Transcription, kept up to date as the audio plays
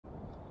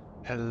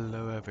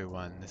Hello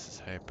everyone, this is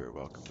Hyper.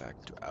 Welcome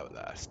back to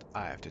Outlast.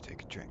 I have to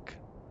take a drink.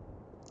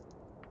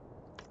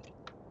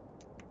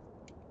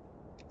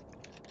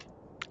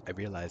 I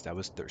realized I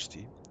was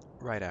thirsty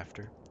right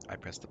after I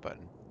pressed the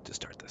button to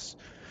start this.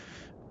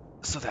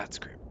 So that's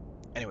great.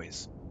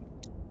 Anyways,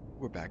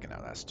 we're back in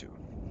Outlast 2.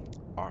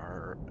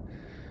 Our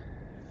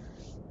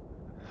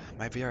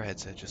My VR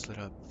headset just lit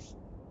up.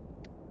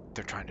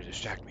 They're trying to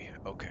distract me.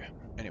 Okay.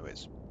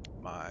 Anyways,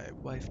 my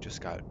wife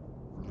just got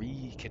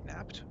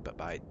re-kidnapped, but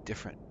by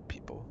different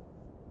people.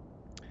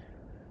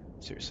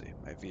 Seriously,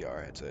 my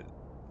VR headset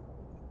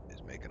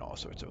is making all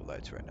sorts of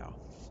lights right now.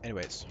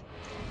 Anyways,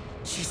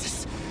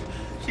 Jesus.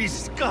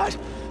 Jesus, God.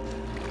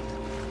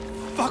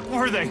 Fuck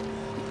were they?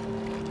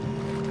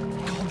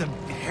 Called them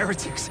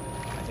heretics.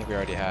 I think we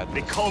already had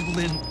They this. called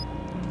Lynn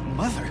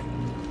mother.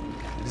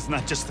 It is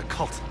not just the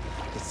cult.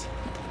 It's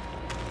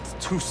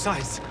two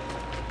sides.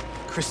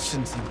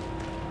 Christians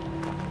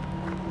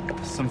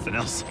and something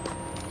else.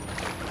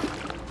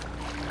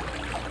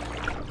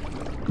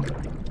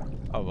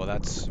 Oh, well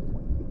that's...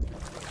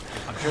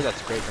 I'm sure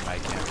that's great for my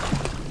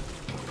camera.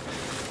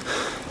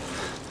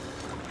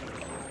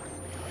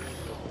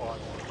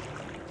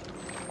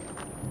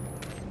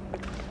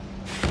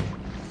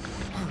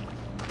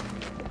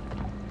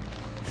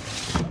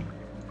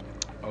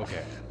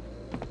 Okay.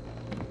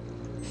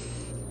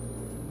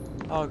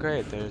 Oh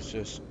great, there's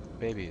just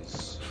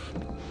babies.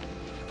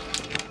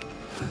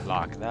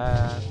 Lock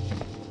that.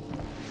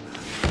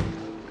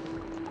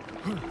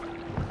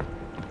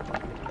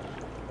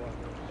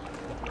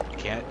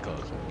 Can't close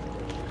it.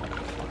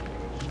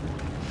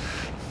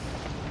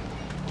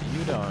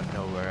 You don't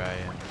know where I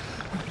am.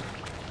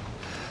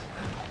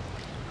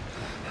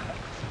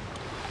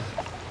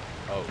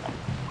 Oh.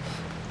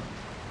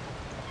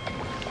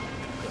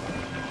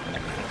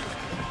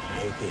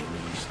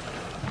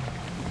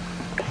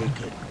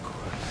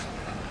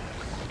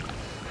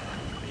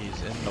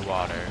 He's in the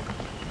water.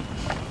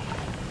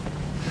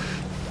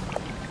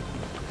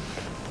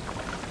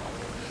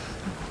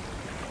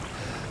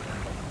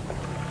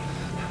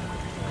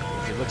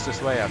 If he looks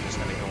this way, I'm just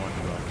gonna go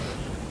under the water.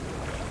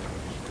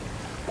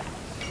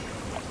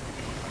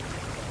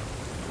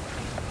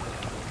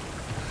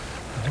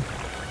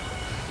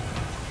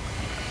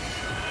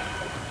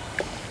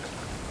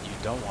 You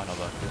don't want to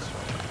look this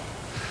way.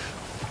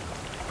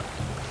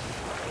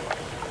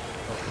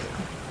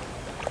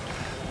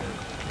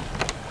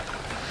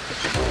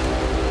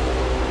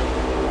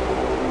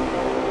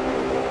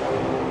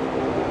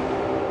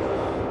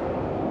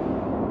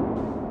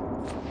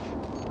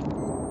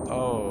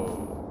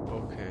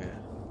 Oh, okay.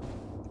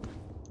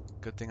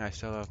 Good thing I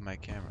still have my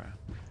camera.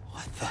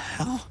 What the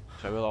hell?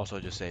 So I will also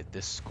just say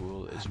this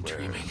school is I'm where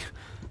dreaming.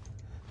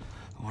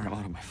 Or I'm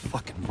out of my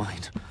fucking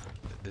mind.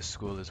 this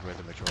school is where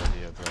the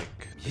majority of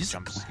like the Music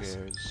jump class.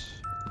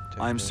 scares take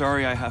I'm place.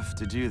 sorry I have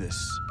to do this.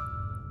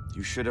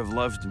 You should have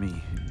loved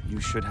me. You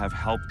should have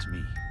helped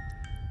me.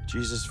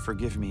 Jesus,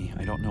 forgive me.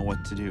 I don't know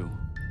what to do.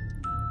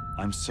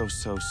 I'm so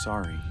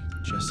sorry,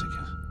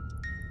 Jessica.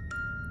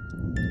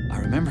 I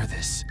remember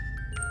this.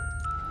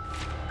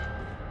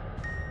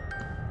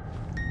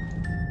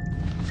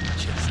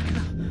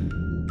 Jessica.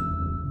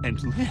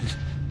 And Lynn.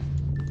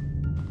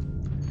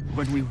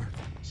 When we were...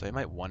 So you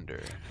might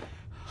wonder,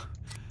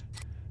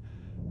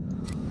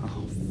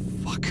 Oh,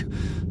 fuck.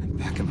 I'm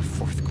back in the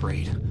 4th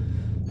grade.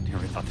 I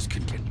never thought this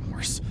could get any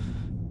worse.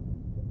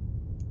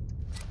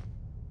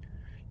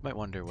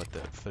 what the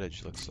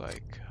footage looks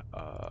like.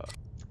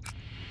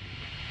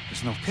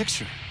 There's no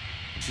picture.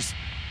 Just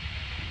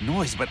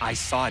noise, but I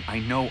saw it. I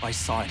know I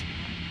saw it.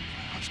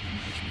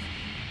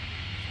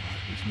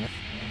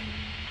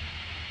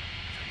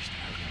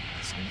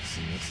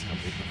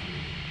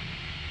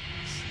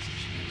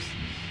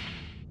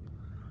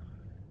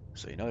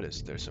 So you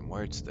notice there's some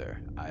words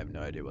there. I have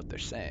no idea what they're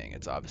saying.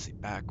 It's obviously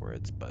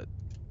backwards, but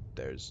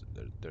there's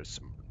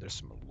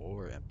some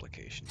lore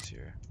implications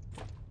here.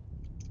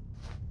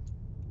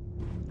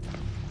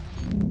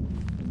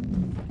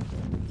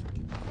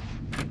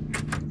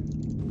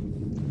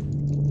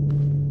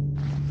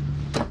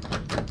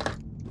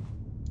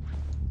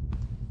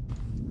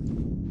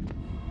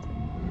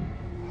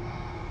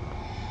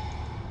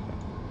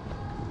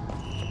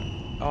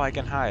 Oh, I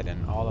can hide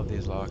in all of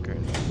these lockers.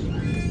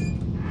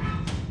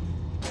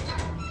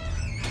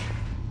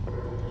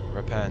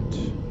 Repent.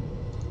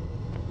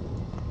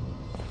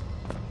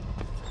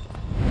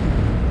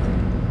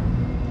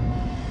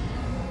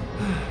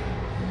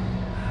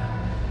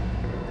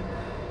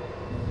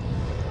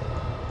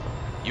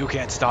 You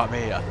can't stop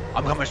me.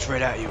 I'm coming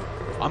straight at you.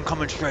 I'm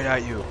coming straight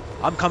at you.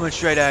 I'm coming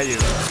straight at you.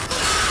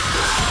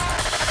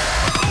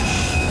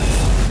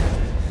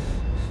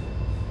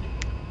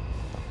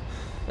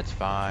 That's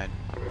fine.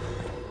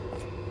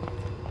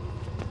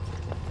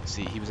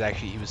 See, he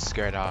was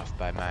scared off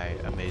by my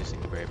amazing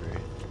bravery.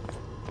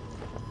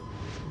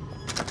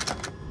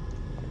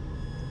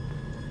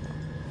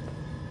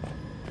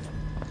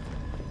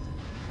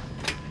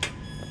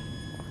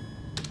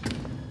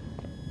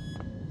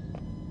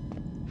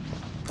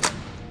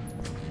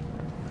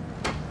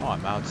 Oh,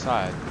 I'm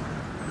outside.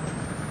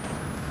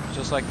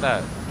 Just like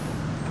that.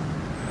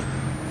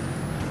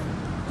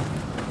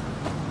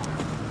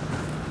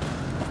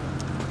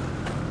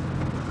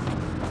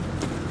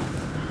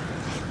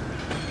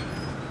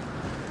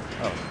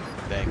 Oh,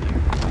 thank you.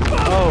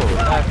 Oh,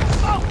 that's...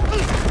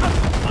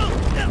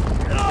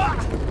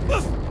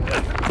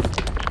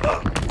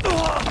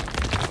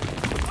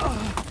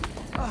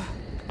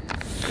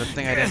 Good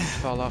thing I didn't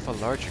fall off a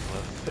larger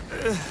cliff.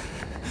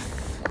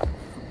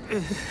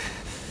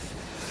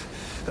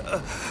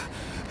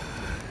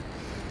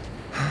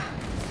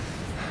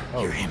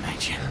 Oh. You're him,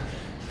 ain't you?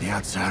 The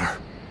outsider.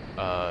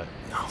 No.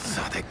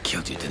 So they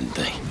killed you, didn't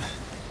they?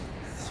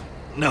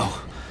 No.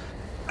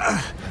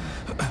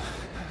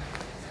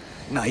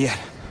 Not yet.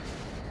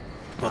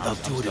 Well, they'll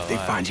do it if they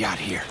find you out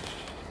here.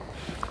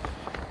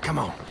 Come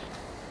on.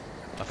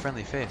 A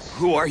friendly face.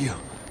 Who are you?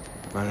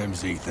 My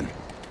name's Ethan.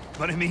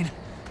 But I mean,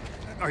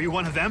 are you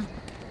one of them?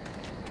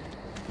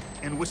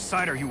 And which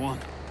side are you on?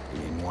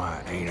 And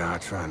why ain't I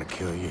trying to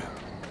kill you?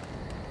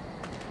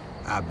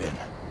 I've been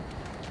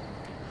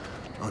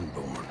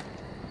unborn.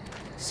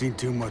 Seen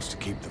too much to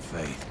keep the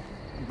faith.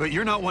 But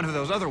you're not one of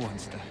those other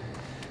ones,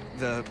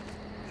 the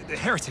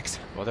heretics.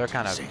 Well, they're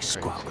kind of Say crazy.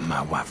 squat when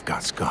my wife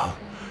got skull.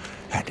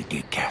 Had to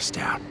get cast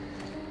out.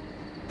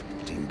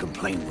 Didn't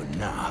complain with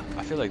nah.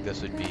 I feel like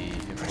this would be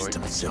Pressed important.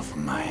 himself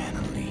in my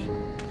Anna Lee.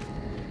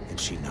 And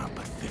she not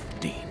but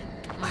 15.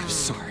 I'm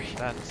sorry.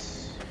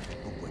 That's...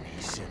 But when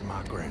he said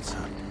my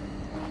grandson,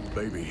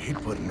 baby he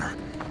put in her,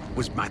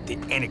 was my the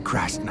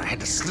Antichrist, and I had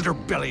to slit her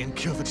belly and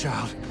kill the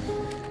child.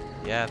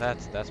 Yeah,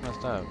 that's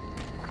messed up.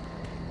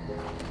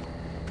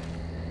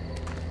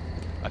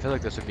 I feel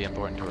like this would be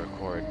important to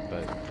record,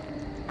 but...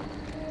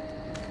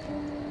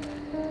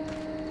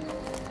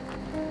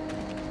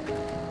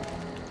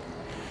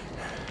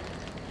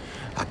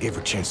 I gave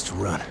her a chance to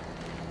run.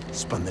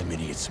 Spun them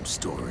idiots some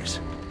stories.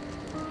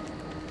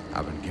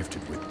 I've been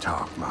gifted with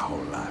talk my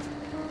whole life.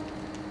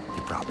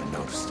 You probably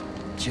noticed.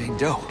 Jane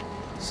Doe,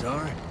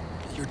 Sorry?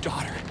 your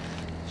daughter.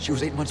 She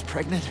was 8 months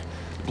pregnant.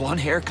 Blonde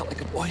hair, cut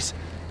like a boy's.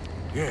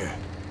 Yeah.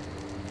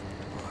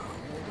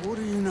 What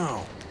do you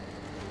know?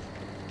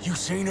 You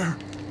seen her?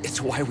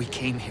 It's why we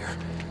came here.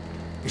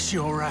 Is she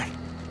all right?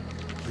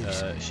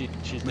 Please, she's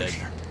dead.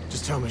 Mister,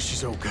 just tell me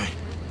she's okay.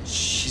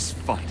 She's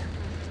fine.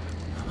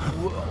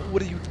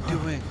 What are you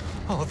doing?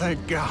 Oh,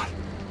 thank God.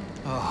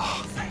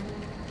 Oh, thank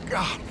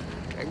God.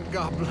 And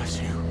God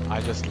bless you.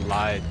 I just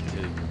lied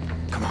to...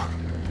 Come on.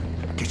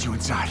 Get you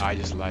inside. I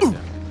just lied to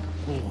him.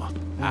 Oh,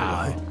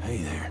 Ow. hey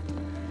there.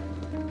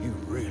 You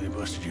really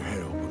busted your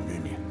head open,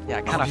 didn't you? Yeah,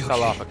 I kind I'll of be fell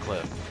okay. off a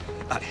cliff.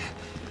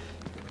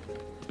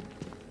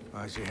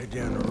 I should head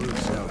down the root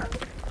cellar.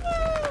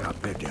 Got a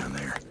bed down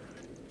there.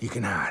 You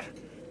can hide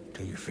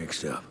till you're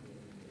fixed up.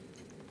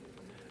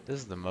 This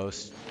is the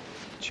most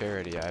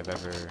charity I've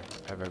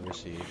ever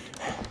received.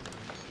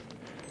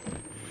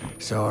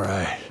 It's all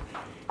right.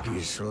 You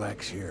just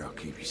relax here. I'll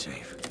keep you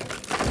safe.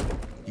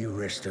 You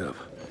rest up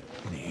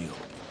and heal.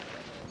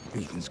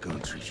 Ethan's gonna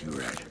treat you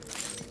right.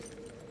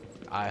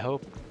 I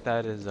hope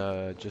that is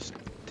just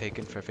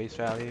taken for face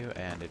value,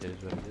 and it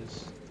is what it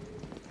is.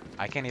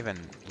 I can't even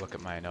look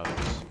at my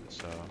notes,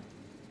 so...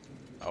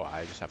 Oh,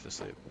 I just have to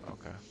sleep.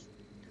 Okay.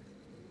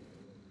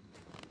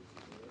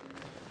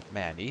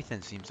 Man,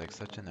 Ethan seems like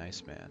such a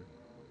nice man.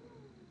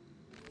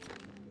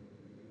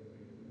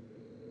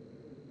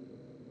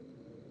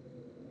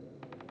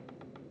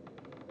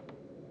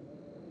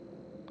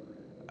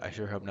 I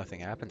sure hope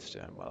nothing happens to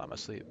him while I'm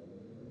asleep.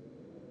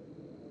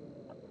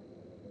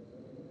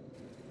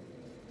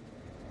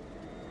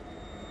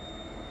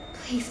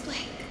 Please,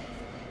 Blake.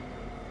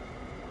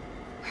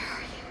 Where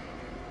are you?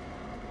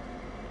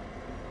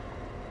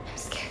 I'm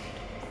scared.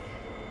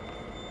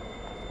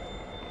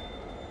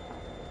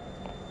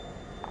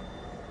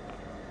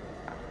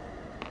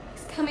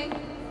 He's coming.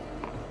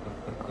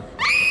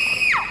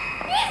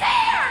 He's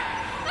here!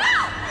 No!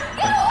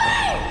 Get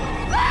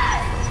away!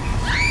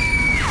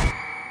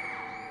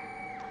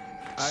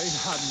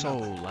 So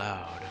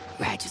loud.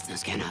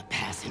 Righteousness cannot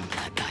pass in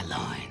blood by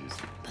loins,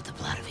 but the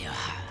blood of your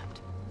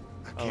heart.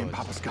 Again, it's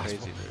Papa's crazy,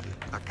 gospel. baby.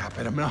 I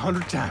copied him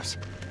 100 times.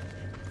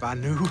 If I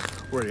knew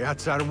where the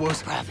outsider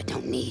was... Prophet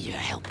don't need your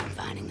help in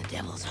finding the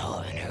devil's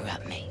whore and her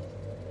up me.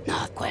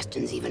 Nor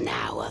questions even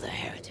now other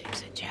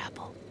heretics at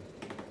chapel.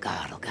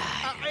 God will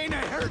guide. I ain't a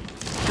hurt.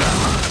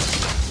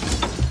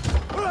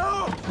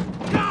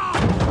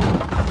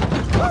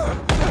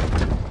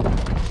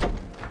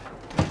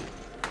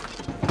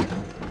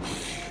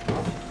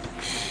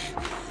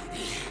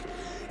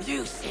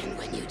 You sinned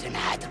when you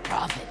denied the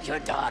prophet, your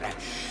daughter.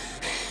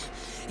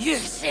 You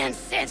sinned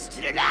since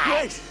to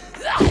deny. Please,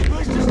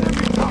 please just let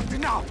me talk to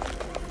now.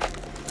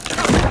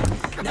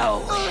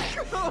 Nowhere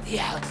the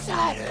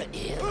outsider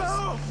is.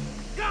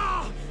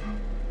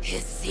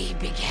 His seed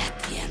begat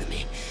the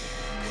enemy.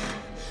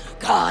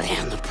 God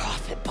and the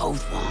prophet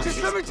both want Just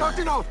his let me talk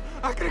to blood.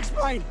 now. I can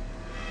explain.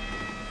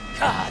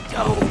 God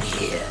don't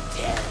hear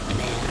dead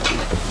men.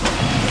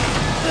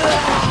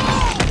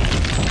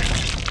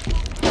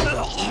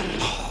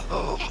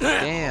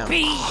 Damn.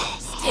 Be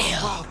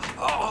still.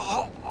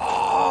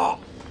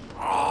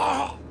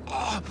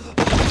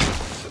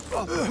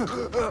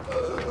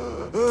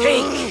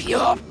 Take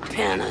your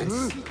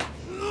penance.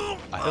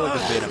 I feel like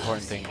this would be an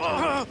important thing to.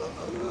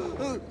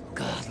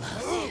 God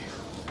loves you.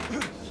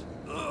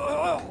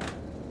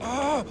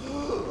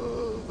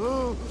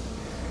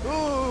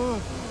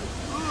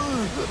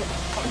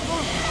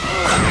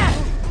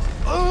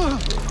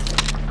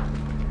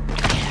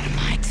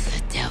 Adamite's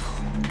the devil.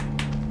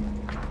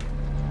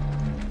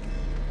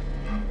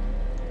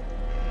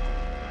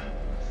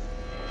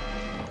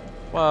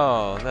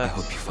 Well, I that's.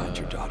 hope you find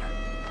your daughter.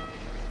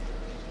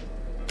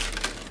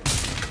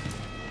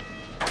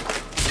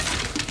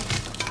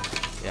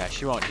 Yeah,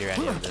 she won't hear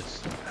any of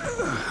this.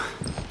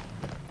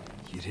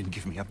 You didn't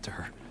give me up to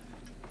her.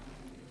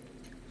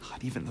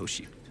 Not even though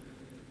she...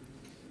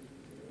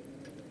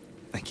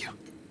 Thank you.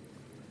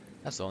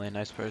 That's the only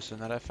nice person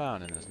that I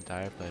found in this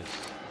entire place.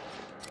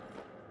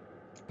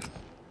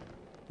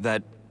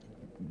 That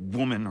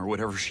woman, or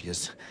whatever she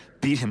is,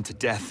 beat him to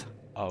death.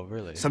 Oh,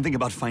 really? Something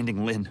about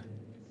finding Lynn.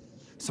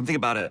 Something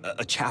about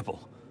a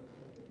chapel.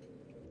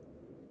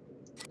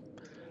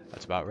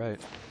 That's about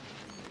right.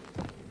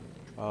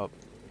 Well,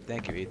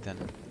 thank you, Ethan.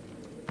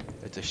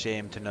 It's a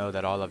shame to know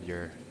that all of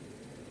your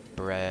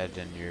bread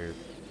and your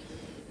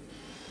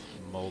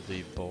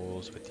moldy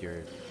bowls with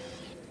your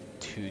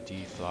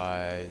 2D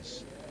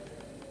flies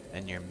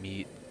and your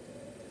meat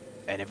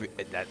and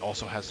that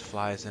also has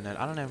flies in it.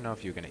 I don't even know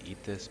if you're gonna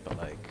eat this, but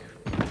like,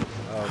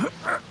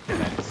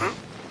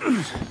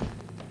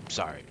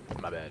 sorry,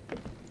 my bad.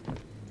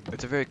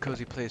 It's a very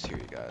cozy place here,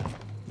 you guys.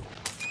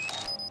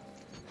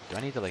 Do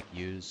I need to like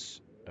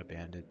use a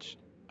bandage?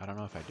 I don't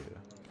know if I do.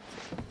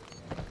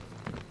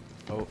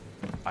 Oh,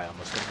 I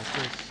almost got my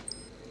face.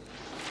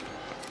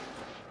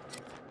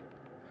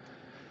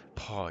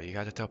 Paul, you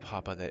gotta tell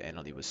Papa that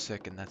Annalie was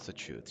sick, and that's the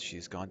truth.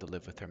 She's gone to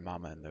live with her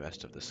mama and the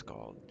rest of the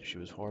Scald. She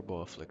was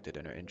horrible, afflicted,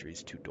 and her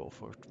injuries too dull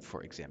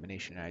for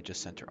examination, and I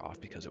just sent her off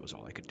because it was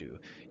all I could do.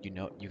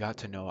 You got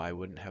to know I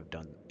wouldn't have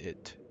done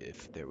it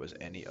if there was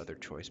any other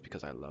choice,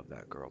 because I love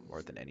that girl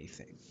more than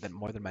anything,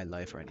 more than my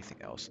life or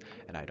anything else,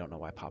 and I don't know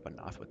why Papa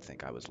Noth would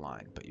think I was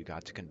lying, but you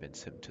got to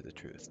convince him to the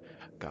truth.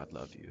 God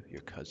love you,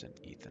 your cousin,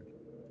 Ethan.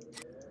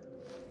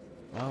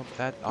 Well,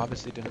 that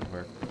obviously didn't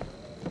work.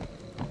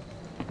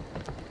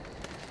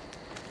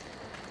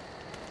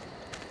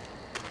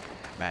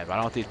 Man, why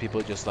don't these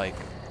people just like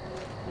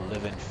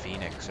live in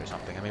Phoenix or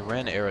something? I mean, we're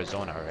in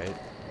Arizona, right?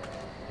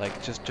 Like,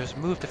 just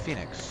move to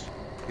Phoenix.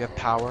 You have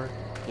power,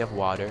 you have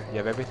water, you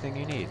have everything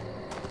you need.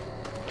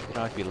 You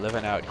don't have to be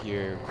living out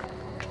here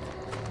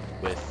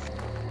with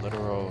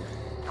literal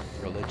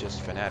religious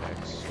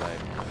fanatics. Like,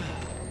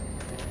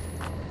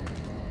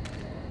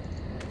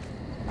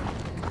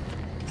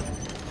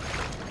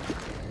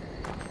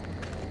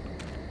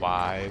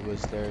 why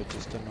was there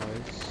just a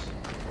noise?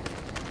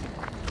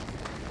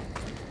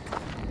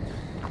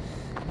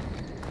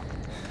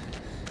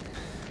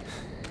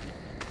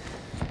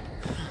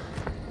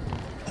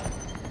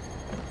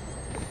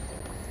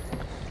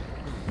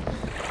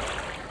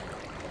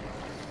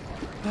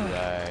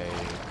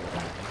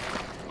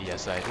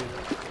 Yes, I do.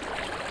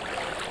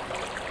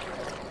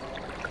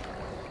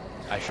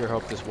 I sure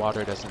hope this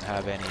water doesn't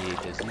have any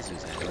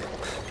diseases in it.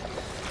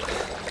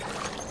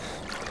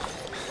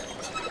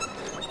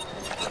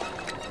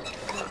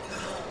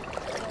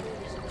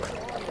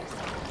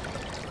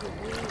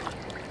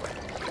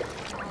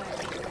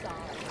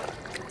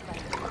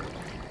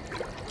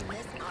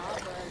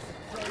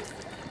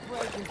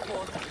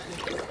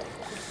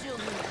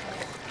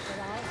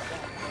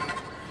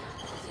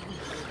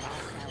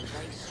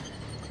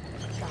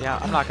 Yeah,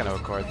 I'm not gonna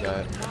record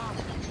that.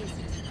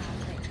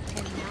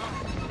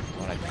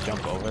 When I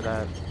jump over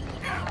that,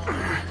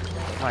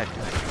 what am I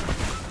doing?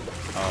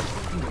 Oh,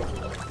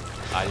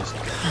 I just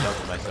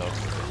jumped myself.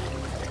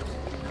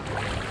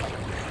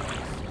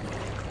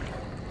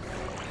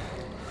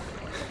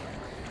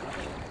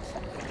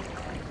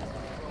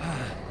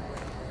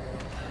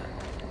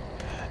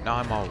 Now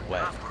I'm all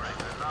wet.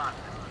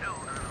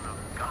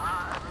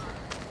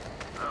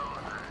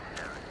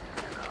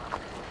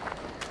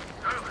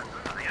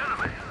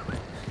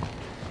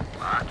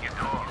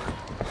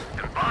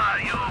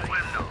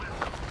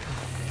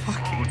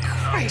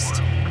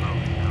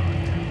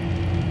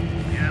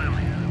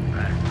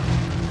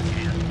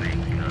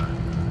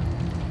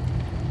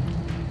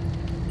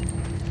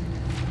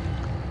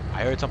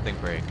 I heard something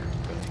break.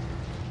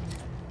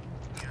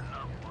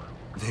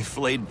 They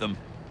flayed them.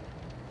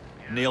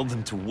 Nailed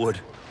them to wood.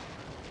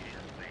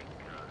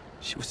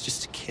 She was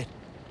just a kid.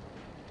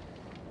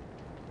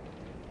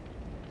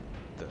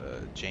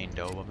 The Jane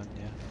Doe woman,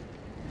 yeah.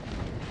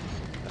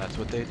 That's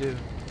what they do.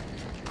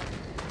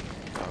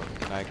 Oh,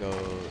 can I go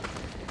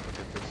look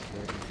at this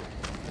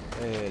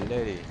lady? Hey,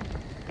 lady.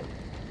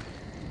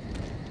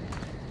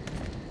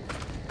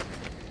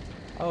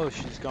 Oh,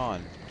 she's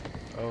gone.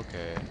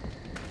 Okay.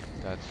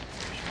 That's...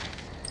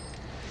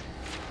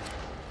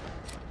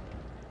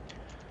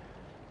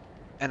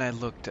 And I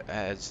looked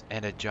as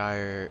Anna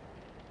Gyre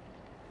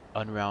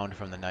Unwound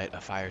from the night,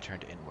 a fire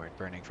turned inward,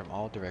 burning from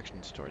all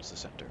directions towards the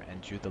center,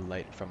 and drew the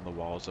light from the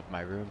walls of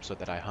my room so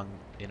that I hung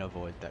in a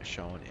void that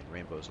shone in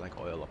rainbows like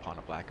oil upon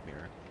a black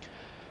mirror.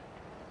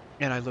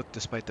 And I looked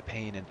despite the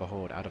pain, and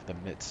behold, out of the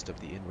midst of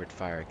the inward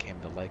fire came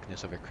the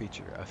likeness of a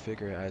creature, a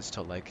figure as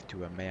to like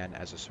to a man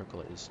as a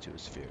circle is to a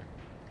sphere.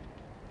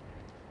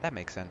 That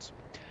makes sense.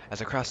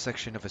 As a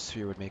cross-section of a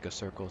sphere would make a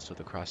circle, so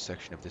the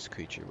cross-section of this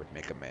creature would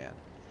make a man.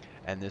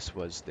 And this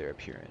was their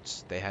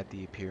appearance. They had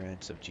the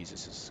appearance of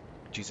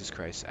Jesus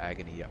Christ's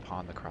agony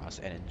upon the cross,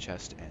 and in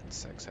chest and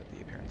sex had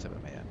the appearance of a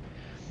man.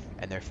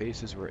 And their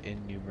faces were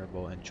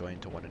innumerable and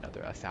joined to one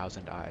another,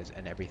 1,000 eyes,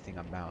 and everything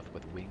a mouth,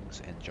 with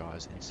wings and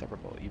jaws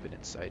inseparable even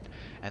in sight.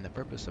 And the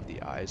purpose of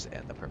the eyes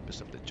and the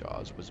purpose of the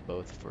jaws was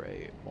both for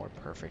a more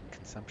perfect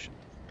consumption.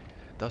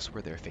 Thus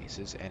were their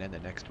faces, and in the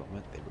next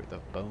moment they were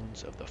the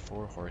bones of the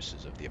 4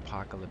 horses of the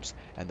apocalypse,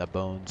 and the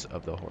bones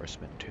of the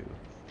horsemen too.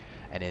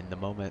 And in the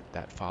moment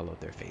that followed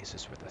their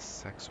faces were the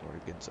sex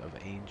organs of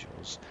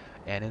angels,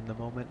 and in the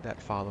moment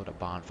that followed a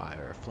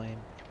bonfire of flame,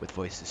 with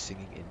voices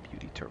singing in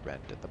beauty to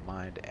rend at the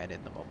mind, and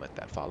in the moment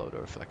that followed a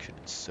reflection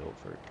in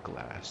silvered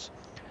glass.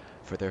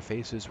 For their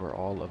faces were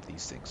all of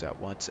these things at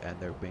once, and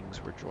their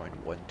wings were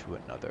joined one to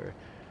another,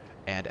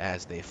 and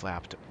as they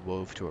flapped,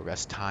 wove to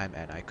arrest time,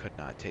 and I could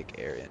not take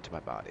air into my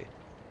body.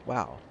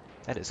 Wow,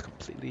 that is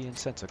completely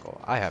nonsensical.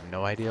 I have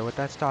no idea what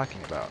that's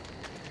talking about.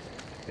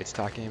 It's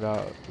talking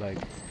about, like,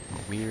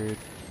 weird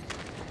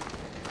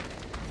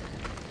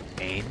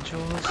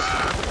angels?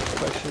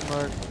 Question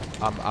mark.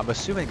 I'm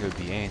assuming it would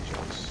be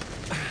angels.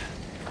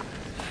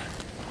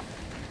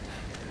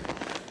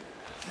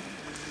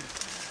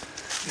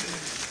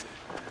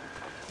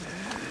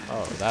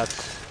 Oh,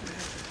 that's...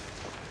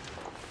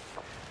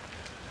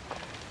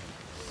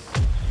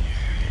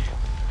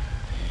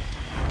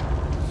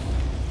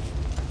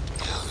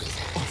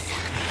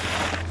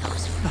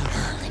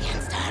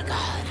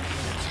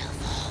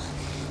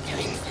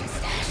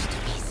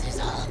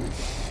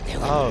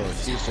 Oh,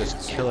 she's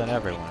just killing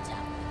everyone.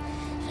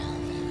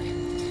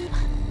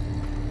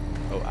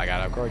 Oh, I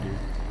gotta record you.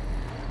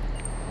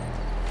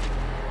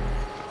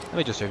 Let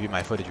me just review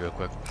my footage real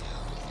quick.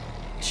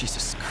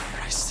 Jesus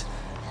Christ.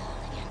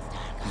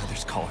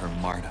 Others call her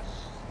Marta.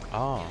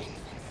 Oh.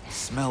 The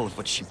smell of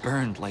what she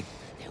burned, like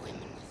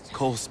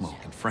coal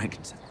smoke and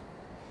frankincense.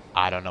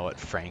 I don't know what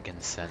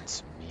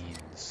frankincense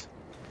means.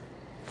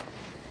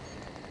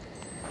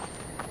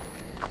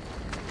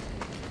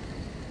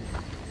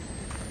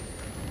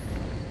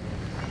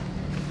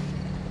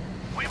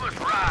 We must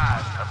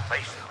rise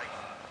complacently.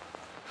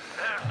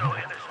 There's no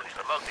innocence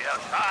among the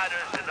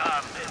outsiders in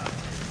our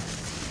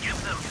midst. Give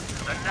them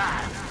the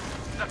knife,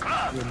 the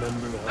club,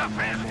 the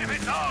friends, if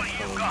it's all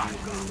you got.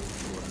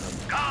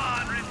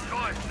 God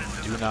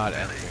rejoices in Do not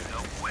enter.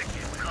 the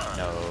wicked blood.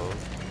 No.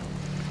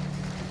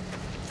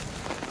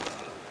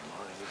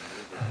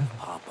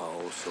 Papa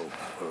also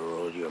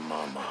hurled your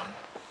mama.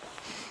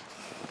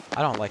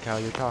 I don't like how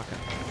you're talking.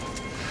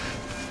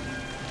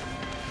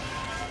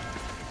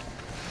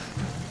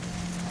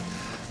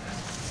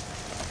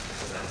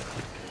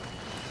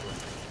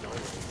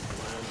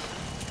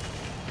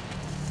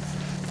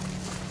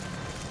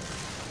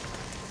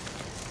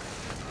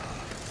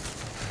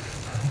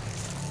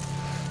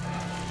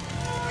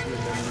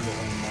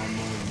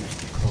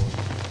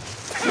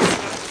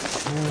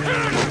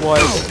 What?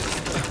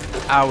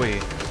 Owie.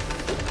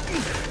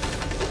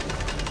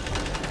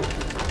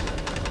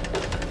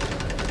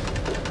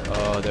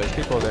 Oh, there's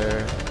people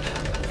there.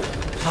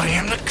 I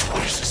am the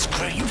curse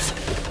screams.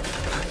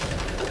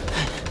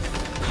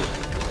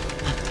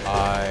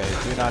 I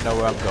do not know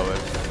where I'm going.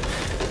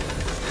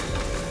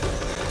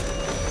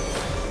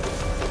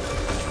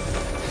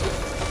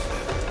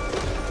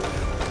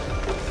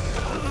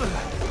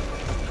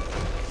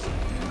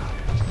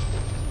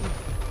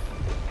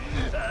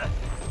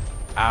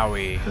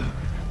 Owie.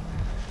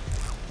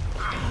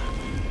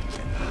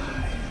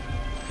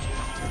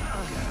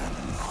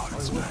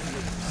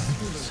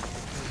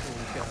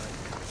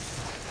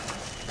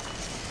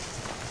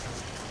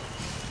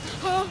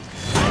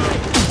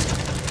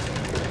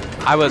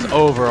 I was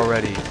over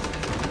already.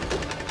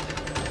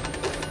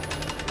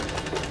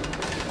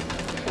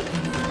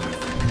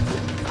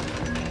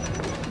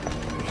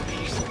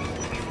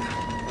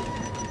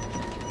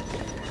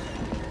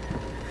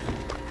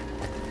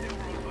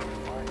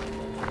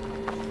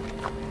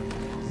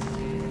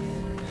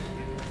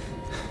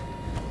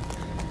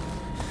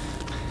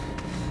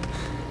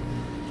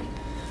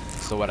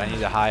 So what, I need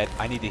to hide?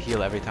 I need to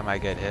heal every time I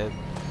get hit?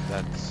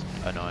 That's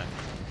annoying.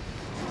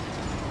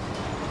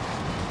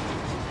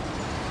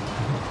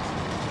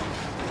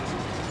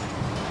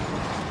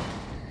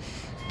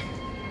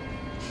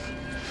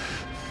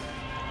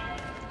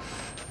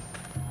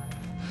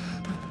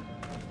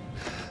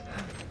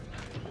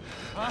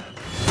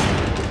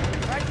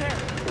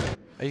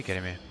 Are you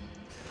kidding me?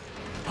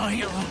 I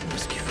alone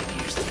was given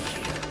years to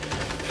heal.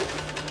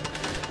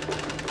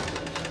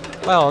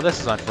 Well, this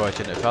is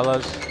unfortunate,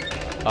 fellas.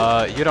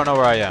 You don't know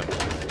where I am.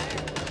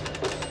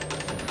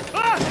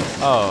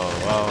 Oh,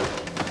 well.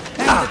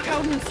 And the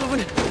countenance of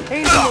an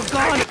angel of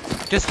God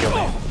Just kill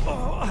me.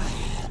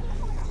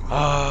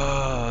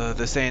 Oh,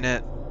 this ain't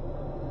it.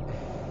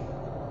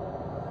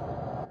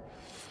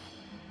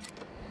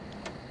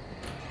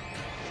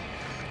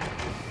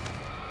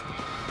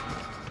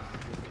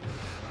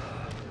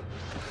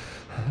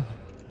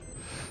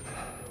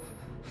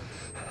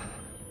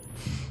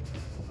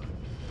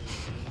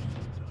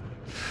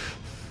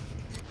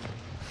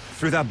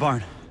 Through that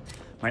barn.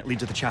 Might lead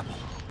to the chapel.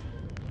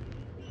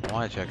 I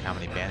want to check how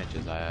many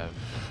bandages I have.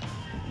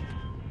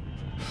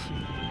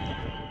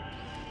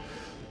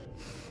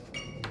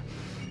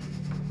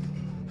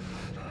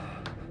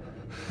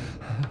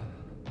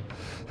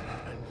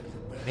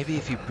 Maybe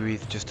if you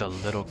breathe just a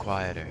little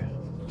quieter.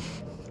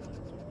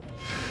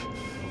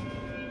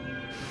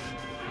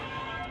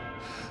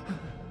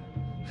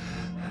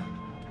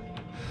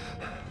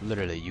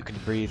 Literally, you can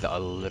breathe a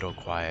little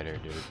quieter,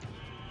 dude.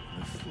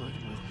 The flood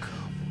will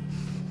come.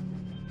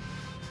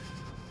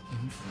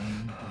 In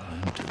flame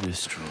blood to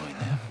destroy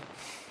them.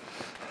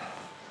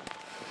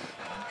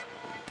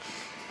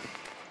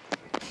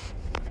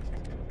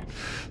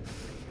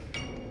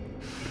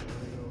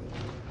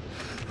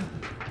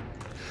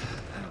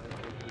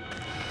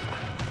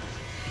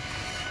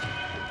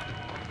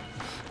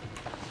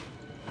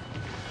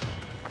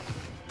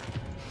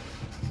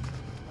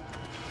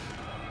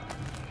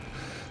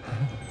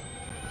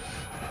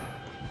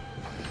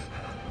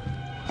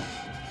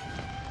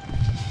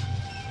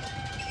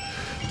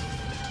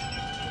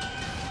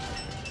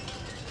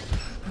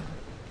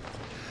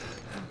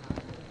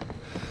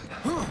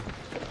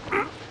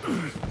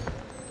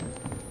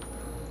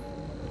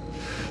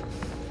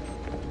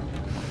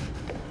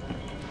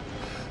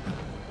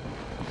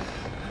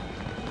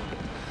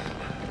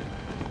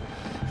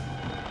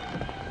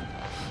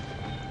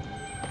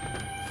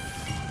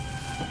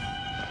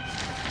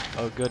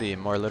 Oh goody,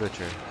 more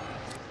literature.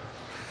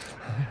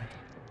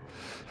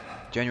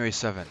 January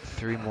 7th,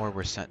 3 more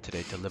were sent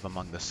today to live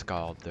among the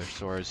Skald, their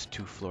sores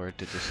too florid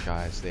to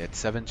disguise. They had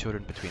 7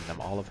 children between them,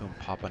 all of whom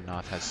Papa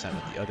Noth has sent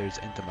with the others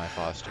into my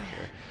foster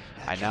care.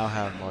 I now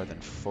have more than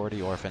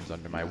 40 orphans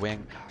under my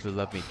wing, who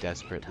love me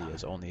desperately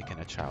as only can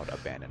a child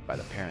abandoned by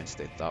the parents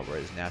they thought were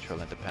as natural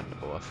and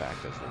dependable a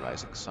fact as the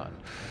rising sun.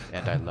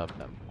 And I love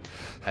them,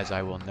 as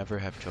I will never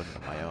have children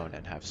of my own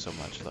and have so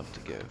much love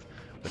to give.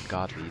 When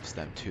God leaves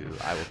them too,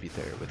 I will be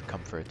there with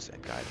comforts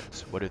and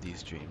guidance. What are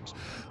these dreams?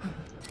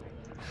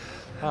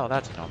 Oh,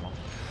 that's normal.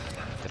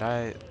 Did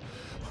I...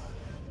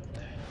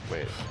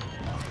 Wait.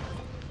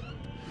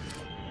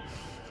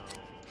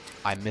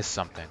 I missed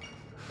something.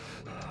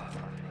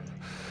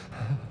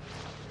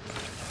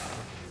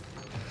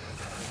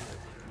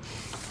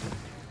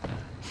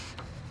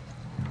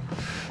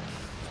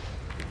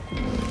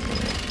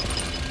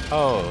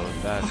 Oh,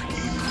 that's...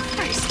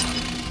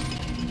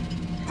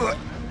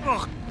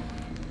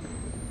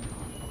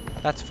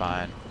 That's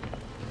fine.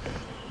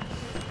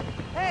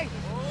 Hey!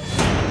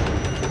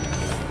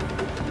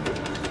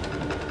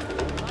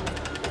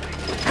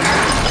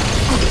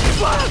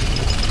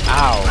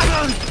 Ow.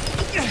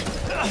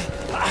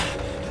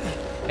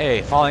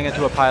 Hey, falling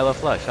into a pile of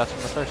flesh. That's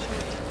from the first one.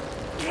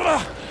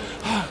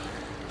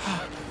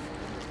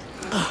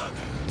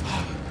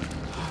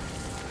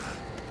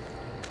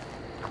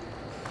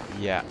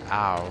 Yeah,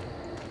 ow.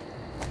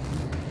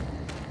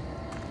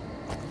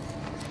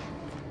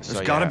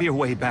 There's gotta be a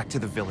way back to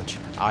the village.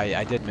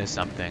 I did miss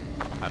something.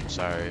 I'm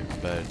sorry,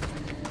 but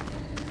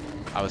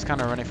I was kind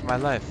of running for my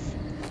life.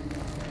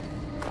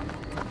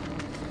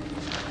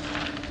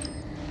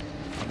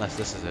 Unless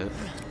this is it.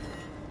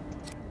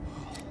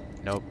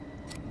 Nope.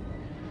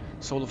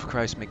 Soul of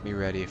Christ, make me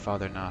ready.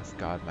 Father Noth,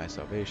 God, my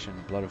salvation.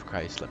 Blood of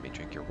Christ, let me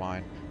drink your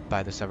wine.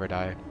 By the severed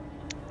eye,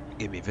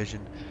 give me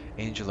vision.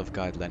 Angel of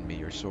God, lend me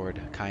your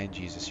sword. Kind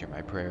Jesus, hear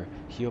my prayer.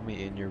 Heal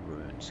me in your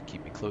wounds.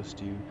 Keep me close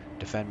to you.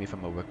 Defend me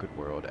from a wicked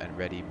world, and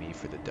ready me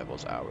for the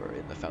devil's hour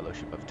in the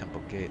fellowship of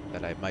Temple Gate,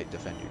 that I might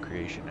defend your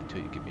creation until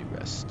you give me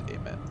rest.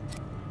 Amen.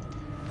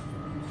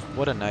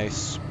 What a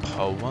nice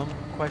poem,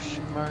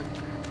 question mark?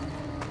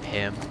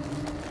 Hymn?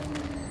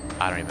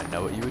 I don't even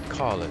know what you would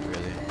call it,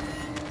 really.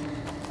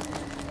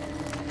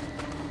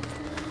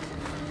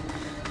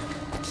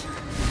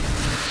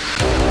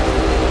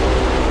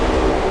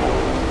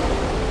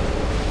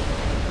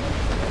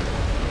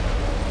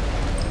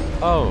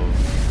 Oh.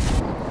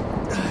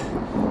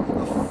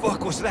 The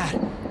fuck was that?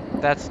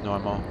 That's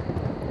normal.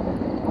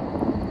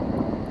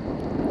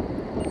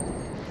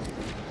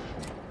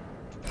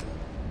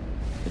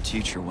 The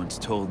teacher once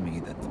told me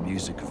that the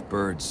music of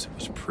birds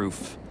was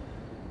proof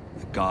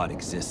that God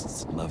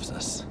exists and loves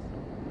us.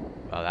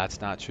 Well,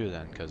 that's not true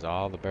then, because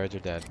all the birds are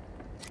dead.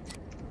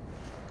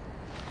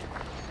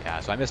 Yeah,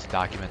 so I missed a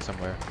document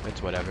somewhere.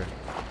 It's whatever.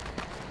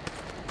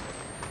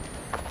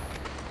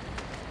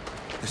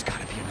 There's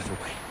gotta be another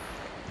way.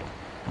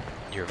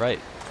 You're right.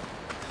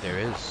 There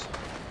is.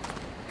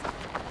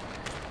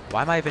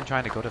 Why am I even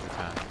trying to go to the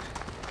town?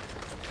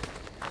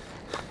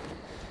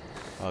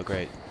 Oh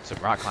great, some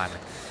rock climbing.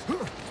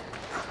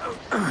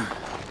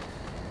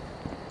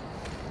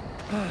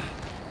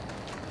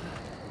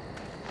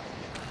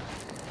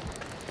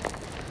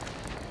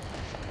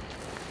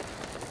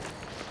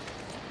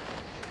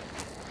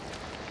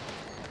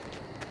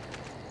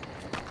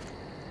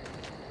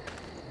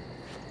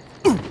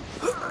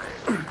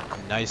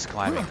 Nice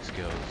climbing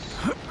skills.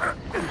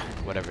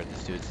 Whatever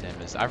this dude's name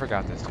is. I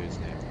forgot this dude's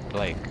name.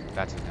 Blake.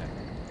 That's his name.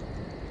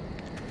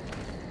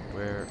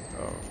 Where?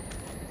 Oh.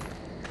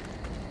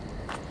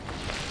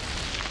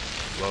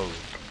 Whoa.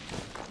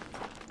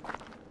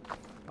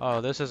 Oh,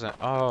 this isn't.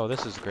 Oh,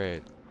 this is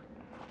great.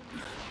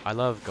 I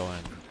love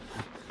going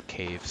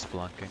cave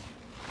spelunking.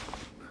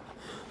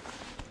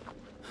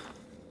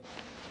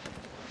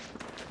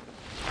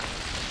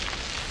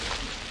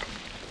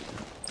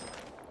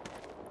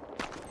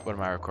 What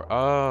am I recording?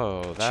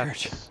 Oh,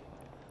 that's. Church.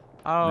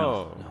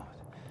 Oh. No.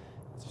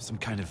 It's some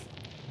kind of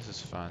This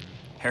is fun.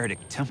 heretic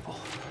temple.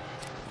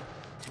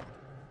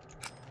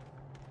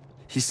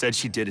 He said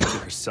she did it to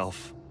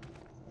herself.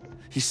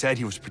 He said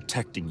he was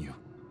protecting you.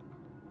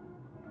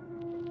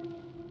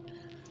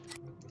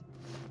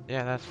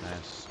 Yeah, that's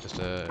nice. Just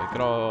a good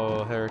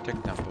old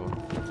heretic temple.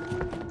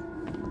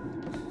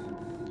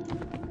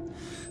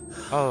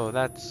 Oh,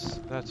 that's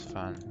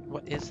fun.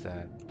 What is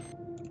that?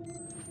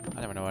 I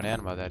don't even know what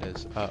animal that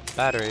is.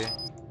 Battery.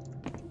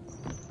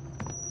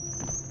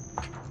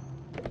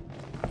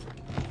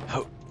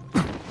 Oh.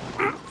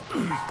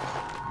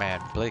 Man,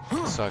 Blake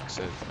sucks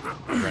at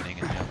running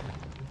and jumping.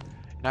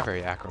 Not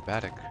very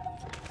acrobatic.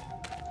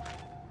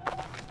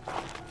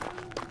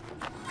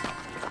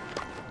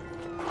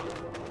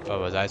 Oh,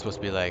 was I supposed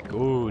to be like,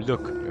 ooh,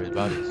 look, there's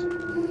bodies.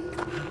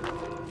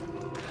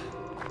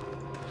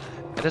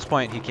 At this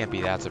point, he can't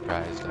be that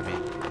surprised. I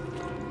mean,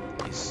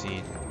 he's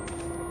seen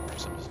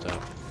some stuff.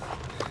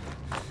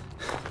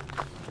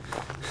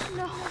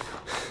 No.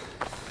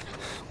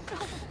 No,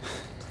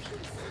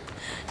 please.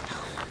 No.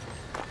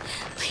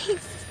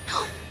 Please,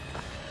 no.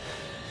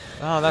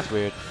 Oh, that's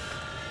weird.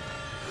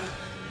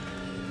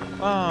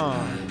 Oh.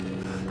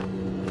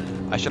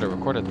 I should have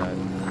recorded that.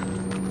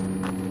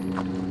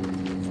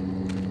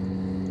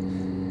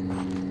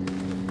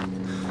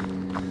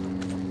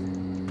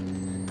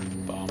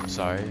 Oh, I'm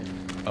sorry.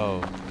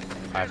 Oh,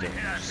 I have to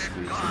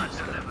squeeze these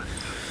stuff.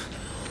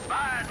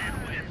 Bind it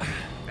with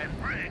and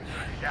bring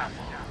to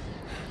chapel.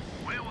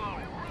 We will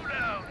root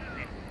out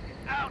the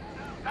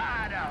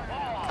outside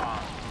whore.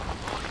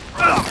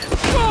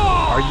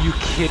 Are you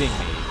kidding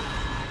me?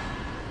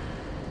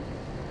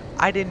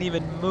 I didn't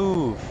even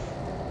move.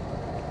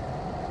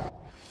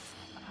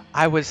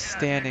 I was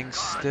standing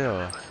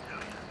still.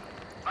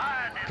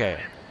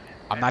 Okay,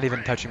 I'm not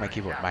even touching my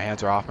keyboard. My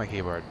hands are off my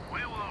keyboard. We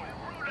will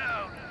root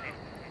out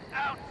the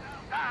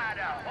outside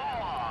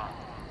whore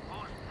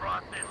who's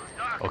brought this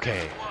darkness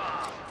Okay,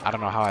 I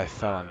don't know how I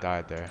fell and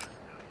died there.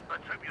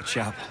 The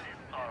chapel.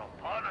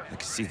 I can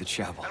see the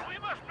chapel.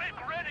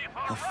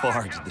 How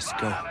far did this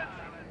go?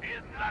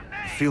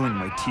 I'm feeling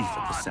my teeth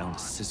at the sound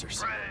of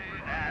scissors.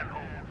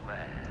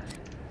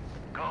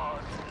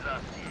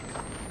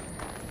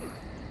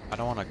 I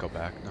don't want to go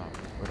back. No.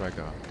 Where do I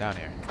go? Down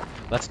here.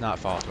 Let's not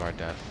fall to our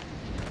death.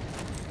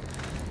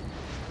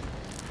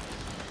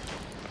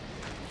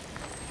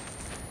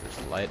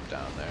 There's light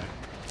down there.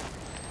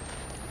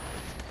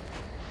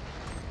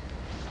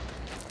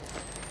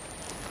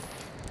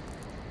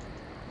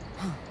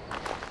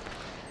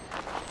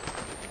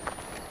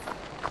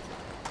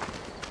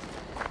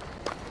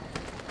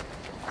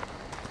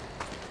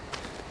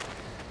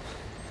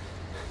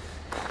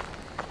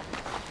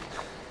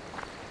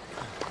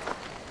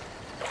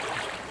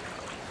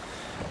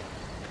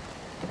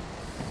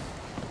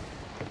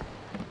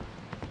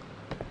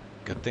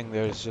 Good thing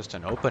there's just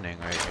an opening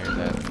right here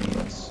that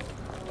means...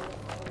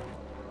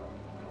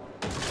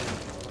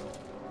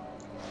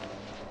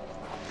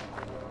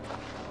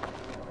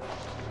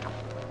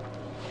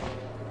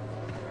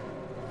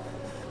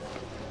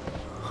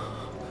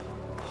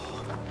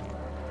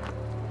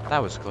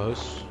 That was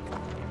close.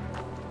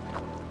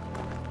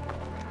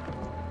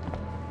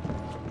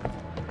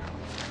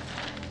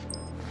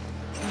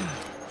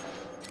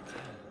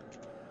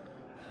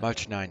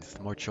 March 9th,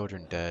 more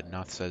children dead.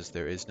 Noth says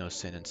there is no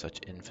sin in such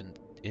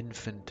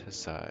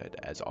infanticide,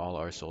 as all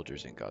are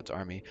soldiers in God's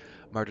army.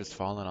 Martyrs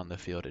fallen on the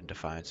field in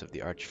defiance of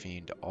the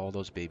archfiend. All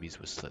those babies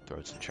with slit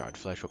throats and charred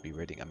flesh will be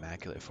raiding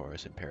immaculate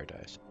forests in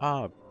paradise.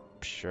 Ah,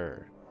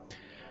 sure.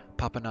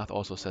 Papa Noth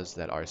also says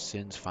that our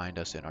sins find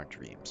us in our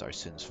dreams. Our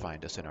sins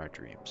find us in our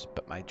dreams.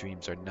 But my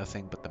dreams are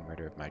nothing but the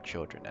murder of my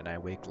children, and I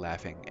wake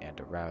laughing and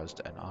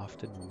aroused, and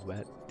often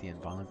wet the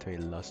involuntary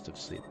lust of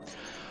sleep.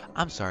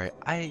 I'm sorry,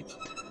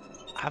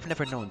 I've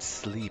never known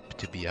sleep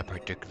to be a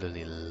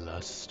particularly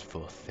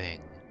lustful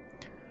thing.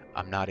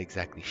 I'm not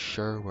exactly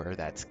sure where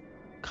that's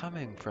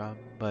coming from,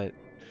 but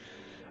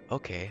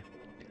okay.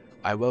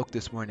 I woke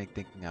this morning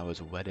thinking I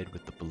was wetted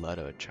with the blood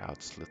of a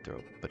child's slit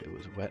throat, but it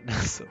was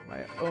wetness of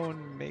my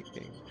own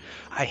making.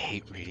 I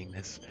hate reading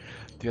this.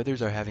 The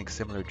others are having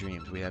similar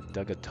dreams. We have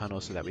dug a tunnel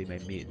so that we may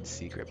meet in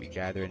secret. We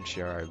gather and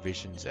share our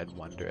visions and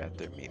wonder at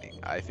their meaning.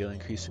 I feel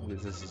increasingly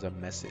this is a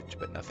message,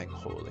 but nothing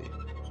holy.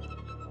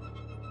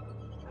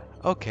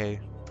 Okay,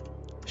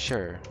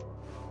 sure.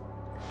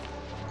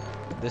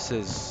 This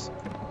is...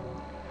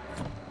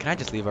 Can I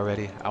just leave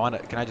already?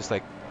 Can I just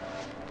like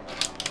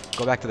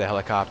go back to the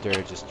helicopter,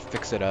 just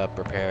fix it up,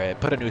 repair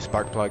it, put a new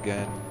spark plug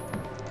in.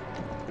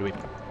 It'll be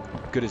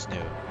good as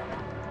new.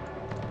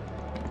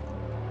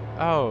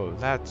 Oh,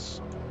 that's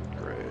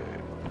great.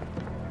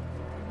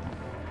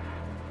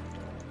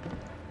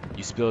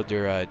 You spilled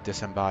your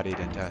disembodied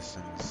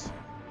intestines.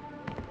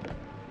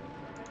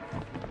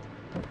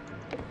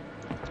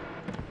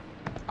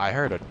 I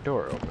heard a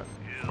door open.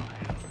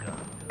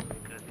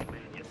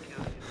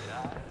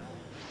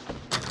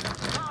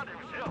 God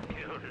himself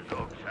killed his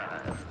own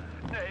child,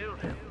 nailed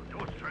him to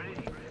a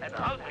tree, and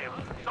hung him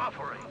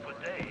suffering for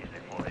days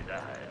before he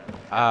died.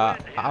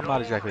 I'm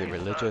not exactly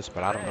religious,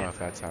 but I don't know if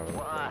that's how it would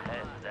work.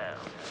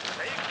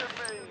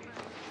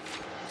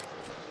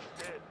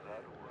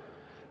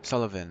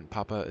 Sullivan,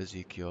 Papa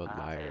Ezekiel,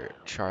 liar,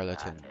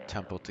 charlatan,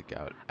 temple to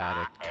gout,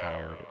 addict,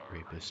 coward,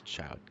 rapist,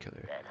 child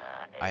killer.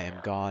 I am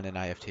gone, and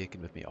I have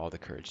taken with me all the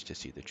courage to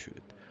see the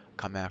truth.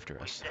 Come after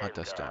us, hunt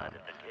us down.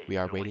 We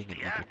are waiting and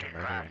eager to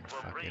murder and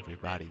fuck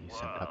everybody you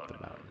send up the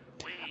mountain.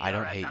 I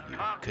don't hate you.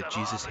 Could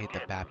Jesus hate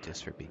the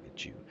Baptist for being a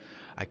Jew?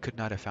 I could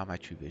not have found my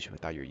true vision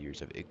without your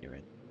years of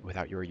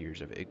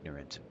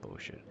ignorance and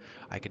bullshit.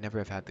 I could never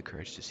have had the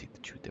courage to seek the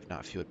truth if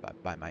not fueled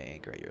by my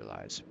anger at your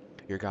lies.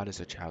 Your God is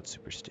a child's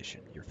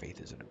superstition. Your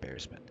faith is an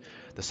embarrassment.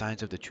 The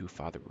signs of the true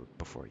Father were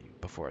before you,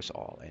 before us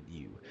all, and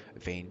you,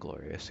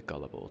 vainglorious,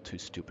 gullible, too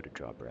stupid to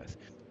draw breath,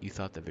 you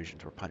thought the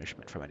visions were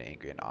punishment from an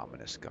angry and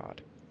ominous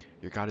God.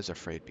 Your God is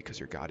afraid because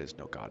your God is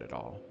no God at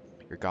all.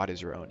 Your God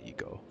is your own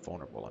ego,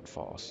 vulnerable and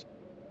false.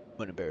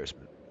 An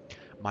embarrassment.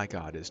 My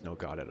God is no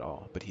God at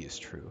all, but he is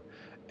true,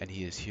 and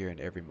he is here in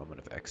every moment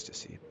of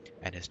ecstasy,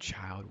 and his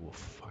child will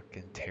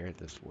fucking tear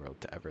this world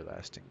to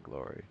everlasting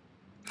glory.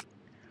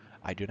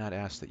 I do not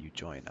ask that you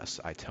join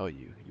us. I tell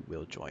you, you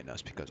will join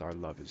us because our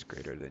love is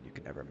greater than you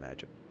can ever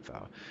imagine,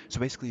 Val. So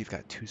basically, you've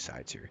got two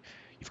sides here.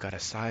 You've got a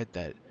side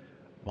that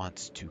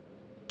wants to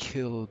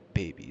kill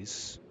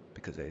babies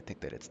because they think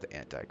that it's the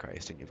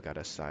Antichrist, and you've got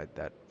a side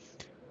that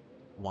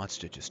wants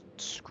to just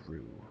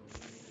screw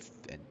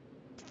and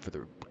for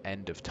the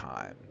end of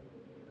time.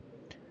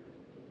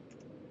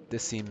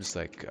 This seems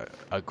like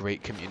a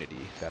great community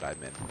that I'm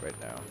in right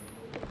now.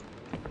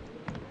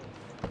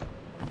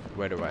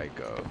 Where do I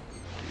go?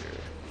 Here.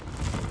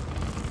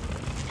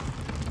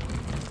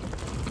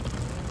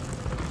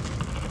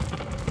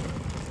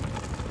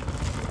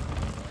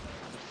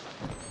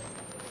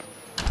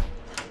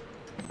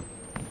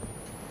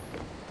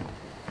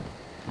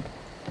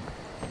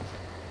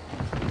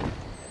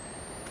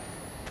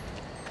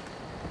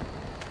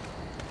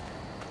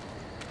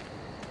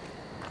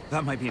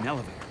 That might be an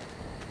elevator.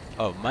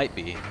 Oh, might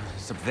be.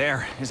 It's up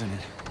there, isn't it?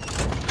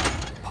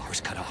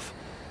 Power's cut off.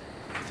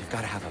 They've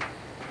got to have a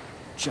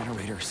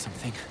generator or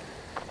something.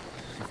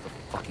 If the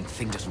fucking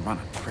thing doesn't run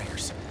on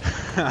prayers.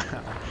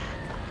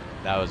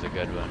 That was a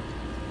good one.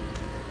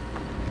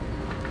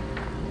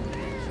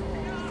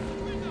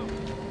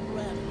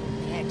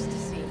 The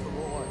ecstasy of the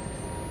Lord.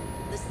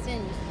 The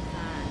sins of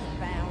mine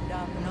bound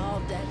up in all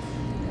debts.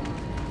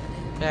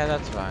 Yeah,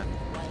 that's fine.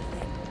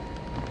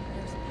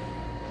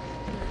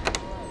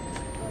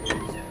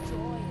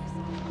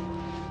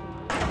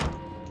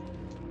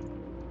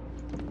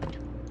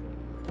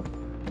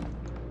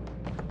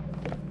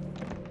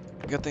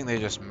 Good thing they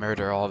just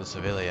murder all the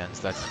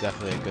civilians. That's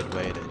definitely a good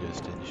way to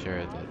just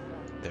ensure that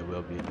there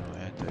will be no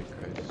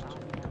Antichrist.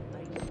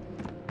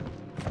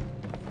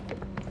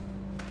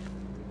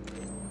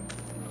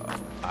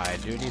 I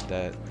do need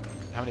that.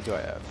 How many do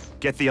I have?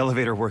 Get the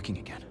elevator working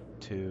again.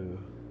 2.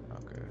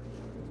 Okay.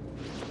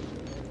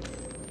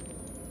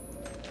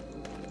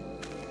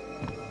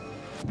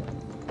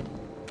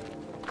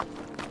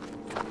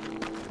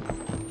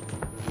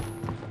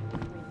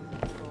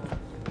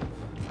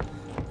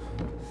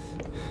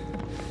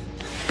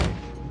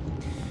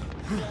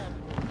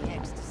 The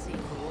ecstasy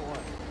of the Lord.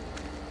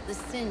 The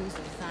sins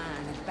of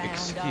thine bound up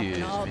Excuse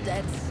in all me.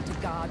 debts to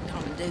God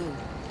come due.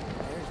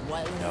 There's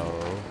wailing. No.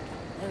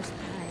 There's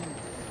pain.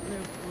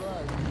 There's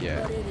blood.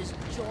 Yeah. But it is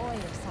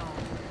joyous all.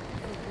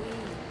 For we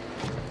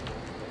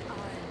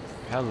are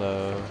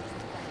Hello.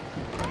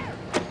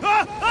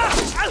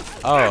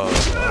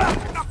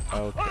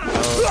 Oh.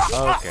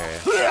 Okay.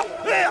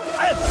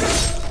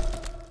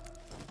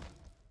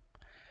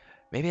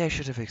 Maybe I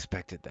should have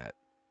expected that.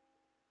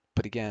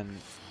 But again,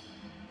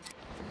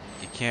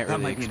 you can't That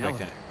really might be an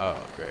expect it. Oh,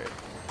 great.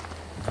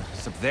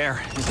 It's up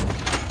there, isn't it?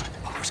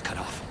 Power's cut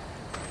off.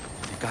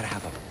 They've got to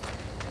have a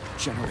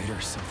generator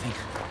or something. If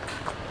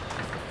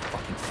the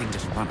fucking thing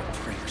doesn't run on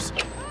prayers.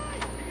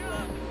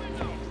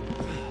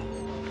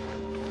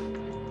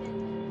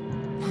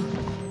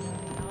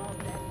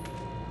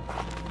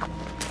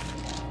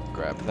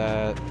 Grab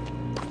that.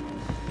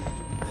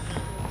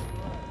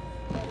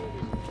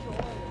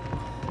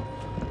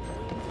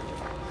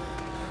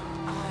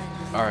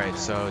 Alright,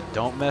 so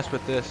don't mess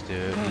with this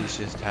dude. He's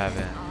just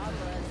having...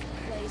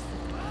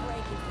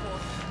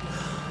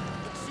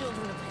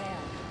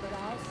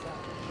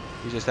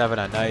 He's just having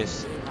a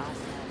nice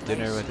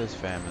dinner with his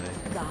family.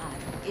 God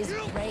is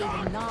great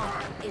and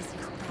not is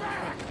his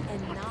prophet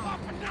and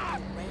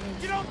not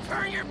You don't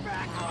turn your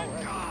back on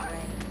God!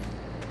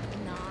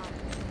 not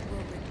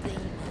will redeem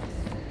us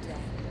from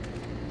death.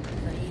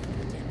 But even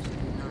redemption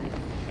denied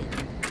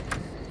him.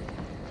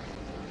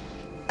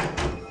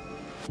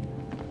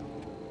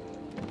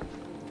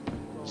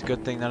 It's a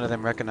good thing none of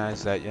them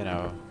recognize that, you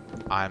know,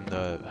 I'm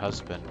the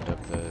husband of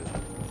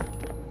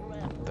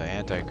the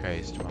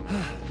Antichrist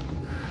woman.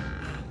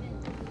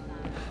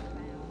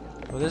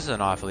 Well, this is an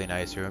awfully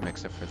nice room,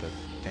 except for the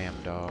damn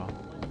doll.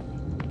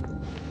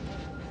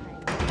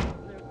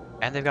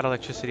 And they've got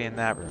electricity in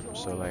that room,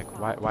 so like,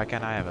 why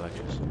can't I have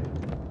electricity?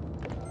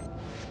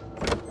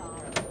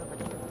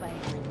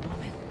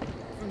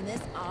 From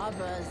this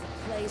arbor is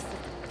a place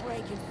of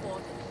breaking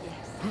forth of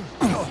yes,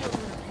 children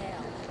of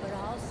hell, but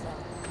also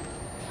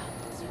the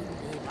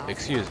opportunity of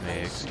Excuse me,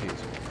 salvation. excuse me.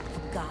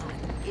 For God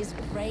is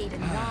great,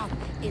 and Noth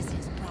is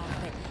his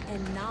prophet,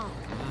 and Noth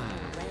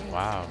reigns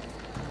Wow. with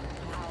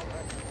the power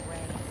of the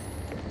grave.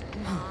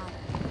 Noth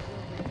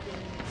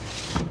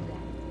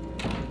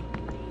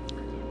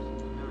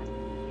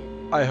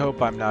I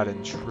hope I'm not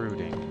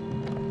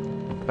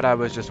intruding, but I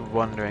was just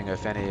wondering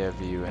if any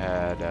of you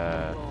had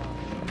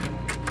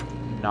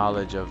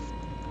knowledge of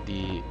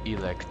the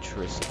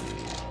electricity.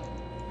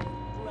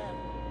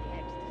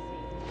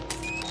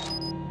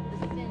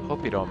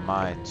 Hope you don't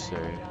mind,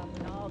 sir.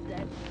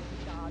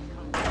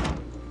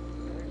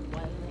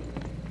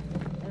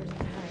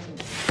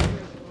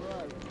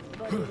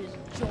 But it is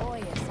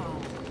joyous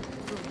all,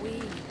 for we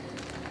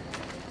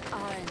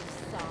are in the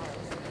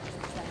sorrows of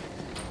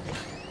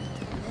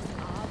this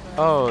arbor.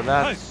 Oh,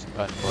 that's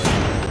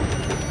unfortunate.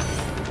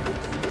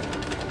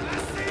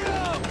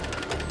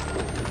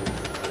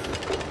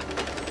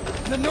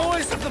 The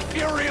noise of the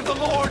fury of the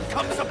Lord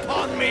comes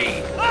upon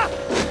me!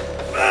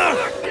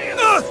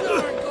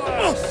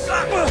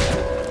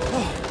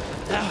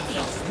 Thou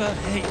dost not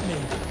hate me.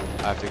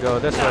 I have to go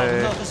this Thou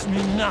way. lovest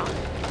me not.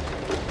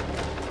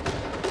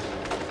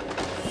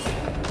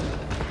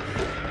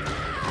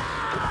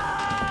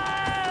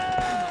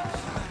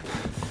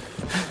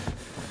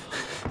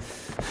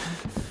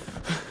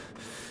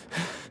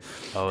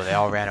 Oh, they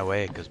all ran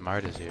away because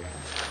Marta's here.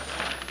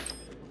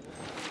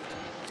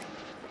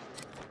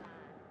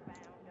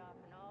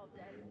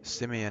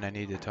 Simeon, I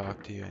need to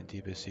talk to you in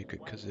deepest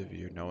secret because of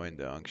your knowing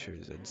the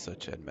unctures and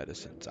such and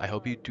medicines. I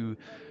hope you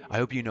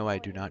know I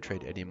do not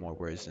trade any more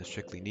words than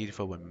strictly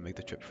needful when we make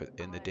the trip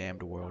in the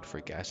damned world for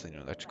gasoline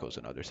and electricals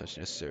and other such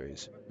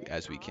necessaries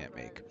as we can't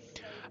make.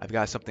 I've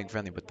got something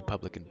friendly with the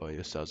publican boy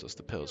who sells us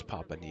the pills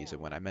Papa needs,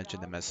 and when I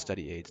mentioned them as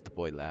study aids, the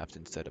boy laughed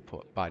and said a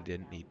body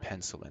didn't need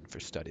penicillin for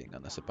studying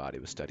unless a body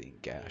was studying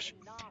gash.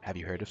 Have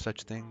you heard of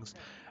such things?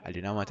 I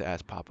do not want to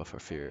ask Papa for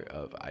fear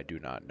of I do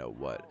not know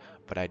what,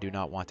 but I do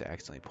not want to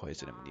accidentally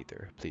poison him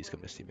neither. Please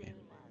come to see me.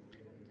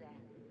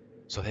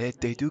 So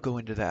they do go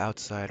into the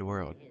outside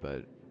world,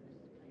 but...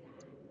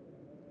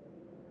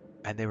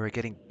 And they were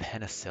getting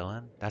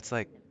penicillin? That's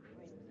like...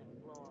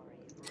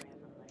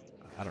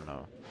 I don't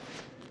know.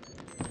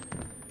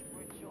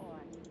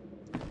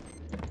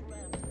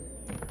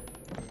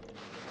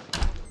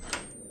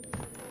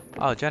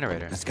 Oh,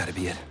 generator. That's gotta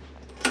be it.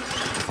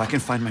 If I can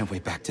find my way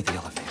back to the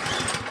elevator.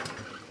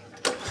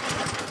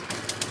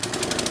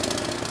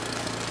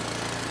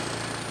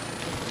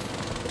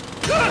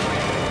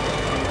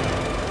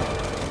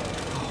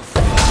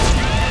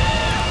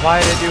 Why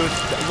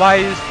are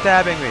you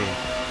stabbing me?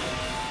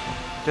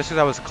 Just because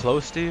I was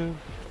close to you?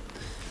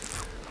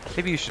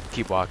 Maybe you should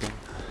keep walking.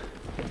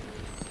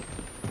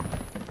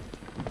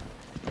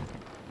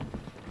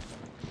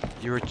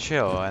 You were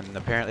chill, and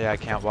apparently I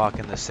can't walk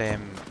in the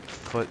same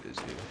foot as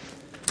you.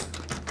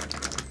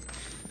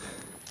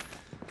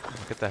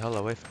 Get the hell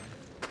away from me.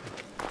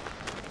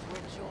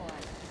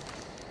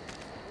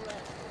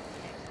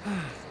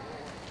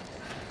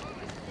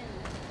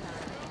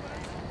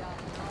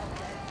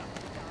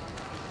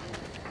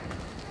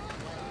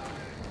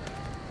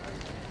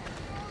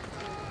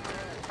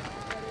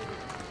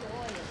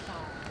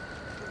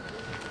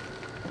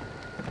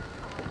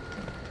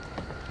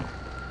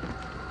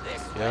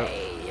 Yep.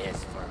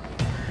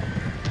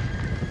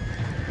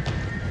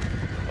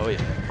 Oh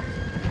yeah.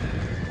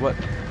 What?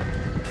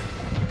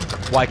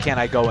 Why can't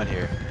I go in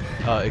here?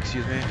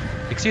 Excuse me?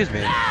 Excuse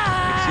me?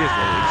 Excuse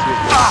me? Excuse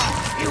me?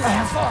 You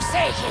have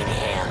forsaken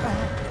him.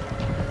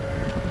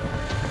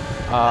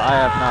 I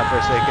have not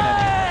forsaken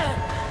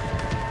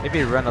anyone.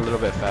 Maybe run a little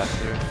bit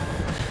faster.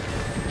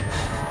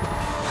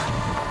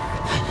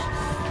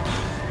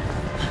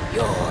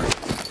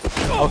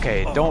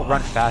 Okay, don't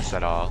run fast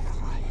at all.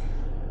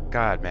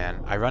 God,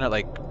 man. I run at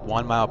like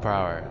 1 mile per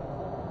hour.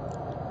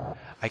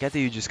 I get that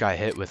you just got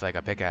hit with like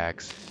a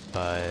pickaxe,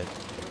 but...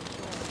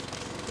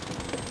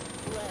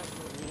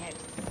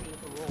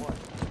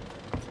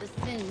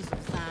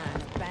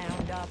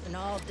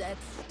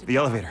 The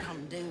elevator.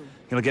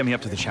 It'll get me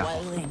up to the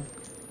chapel.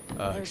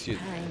 excuse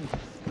me.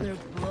 There's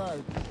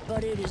blood,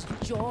 but it is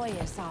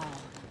joyous all,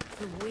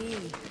 for we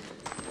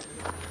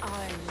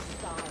are in the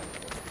sorrow.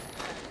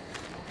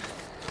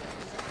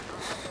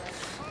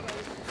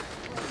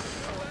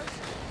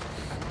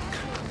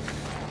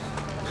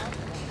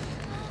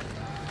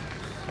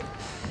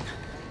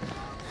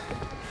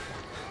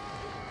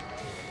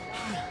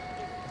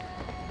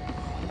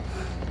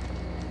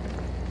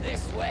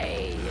 This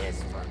way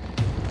is for...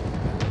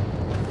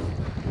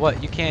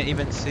 What? You can't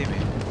even see me.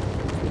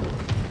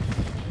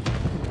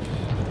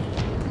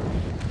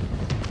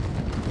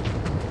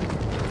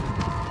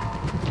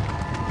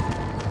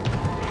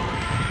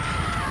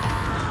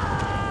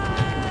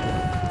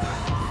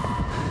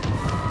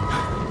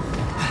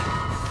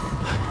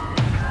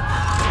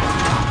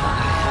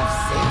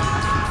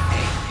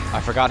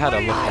 forgot how to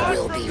look I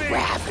will back. be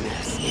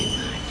ravenous in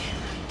my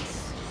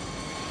penance.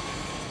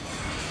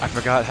 I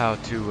forgot how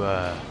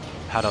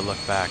to look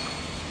back.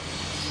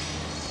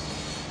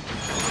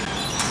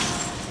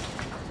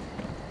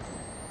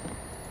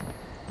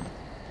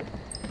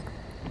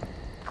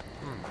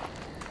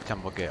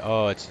 Temple Gate.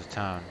 Oh, it's the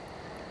town.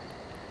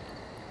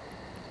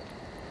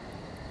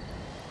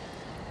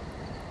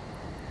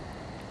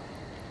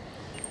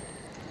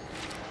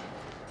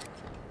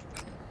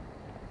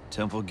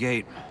 Temple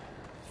Gate,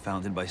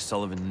 founded by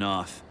Sullivan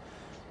Noth,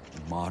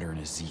 modern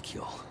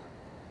Ezekiel.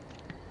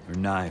 Their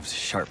knives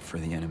sharp for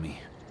the enemy.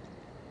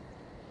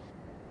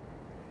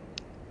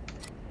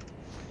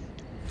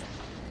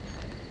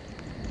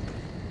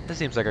 This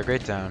seems like a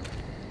great town.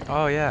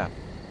 Oh yeah.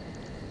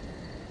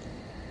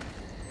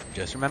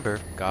 Just remember,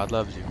 God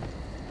loves you.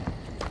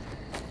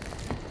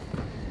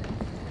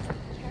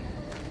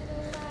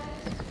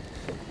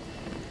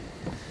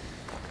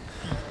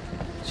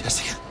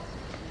 Jessica.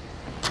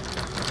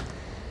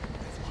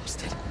 I've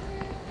lost it.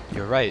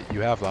 You're right, you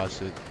have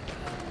lost it.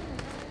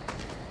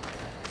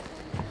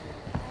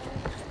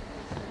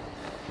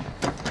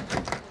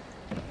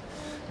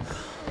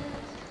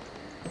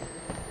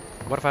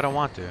 What if I don't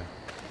want to?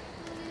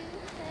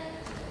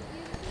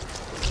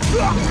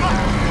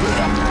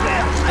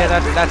 Yeah,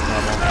 that's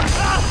normal.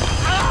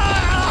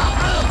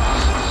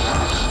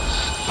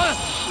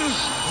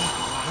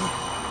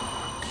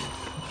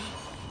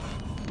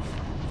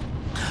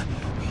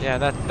 Yeah,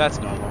 that's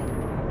normal.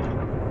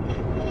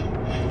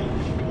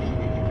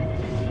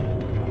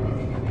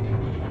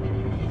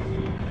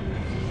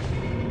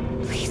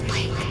 Please,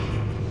 Blake.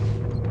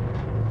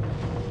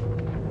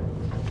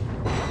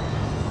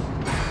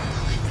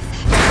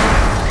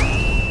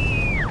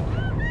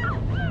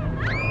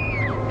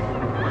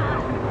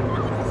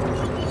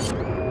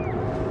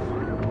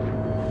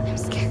 I'm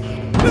scared.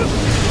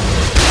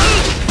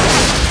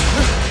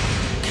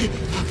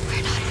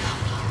 We're not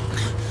alone.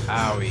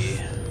 Owie.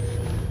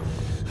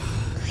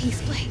 Please,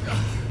 Blake.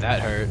 That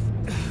hurt.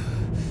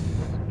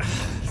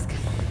 He's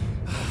coming.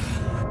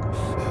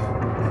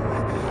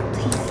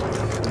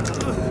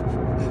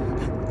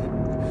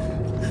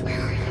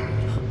 Where are you?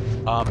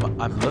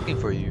 I'm looking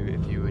for you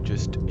if you would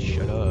just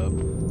shut up.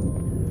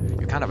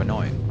 You're kind of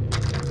annoying.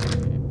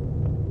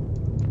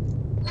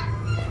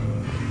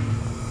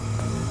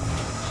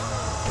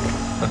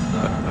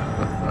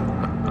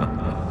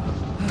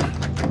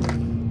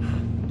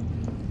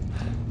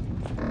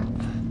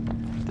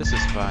 This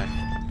is fine.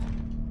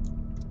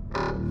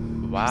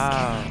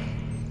 Wow.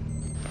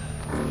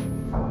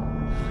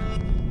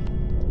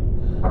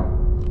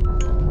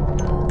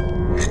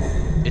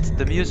 It's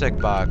the music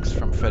box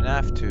from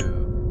FNAF 2.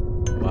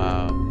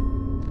 Wow.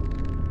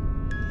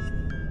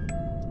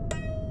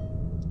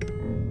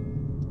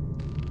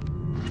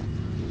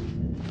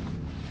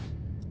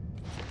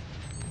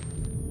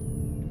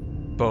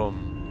 Boom.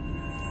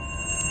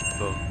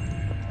 Boom.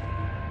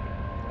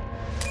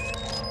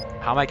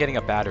 How am I getting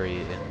a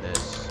battery in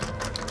this?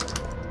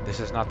 This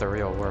is not the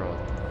real world.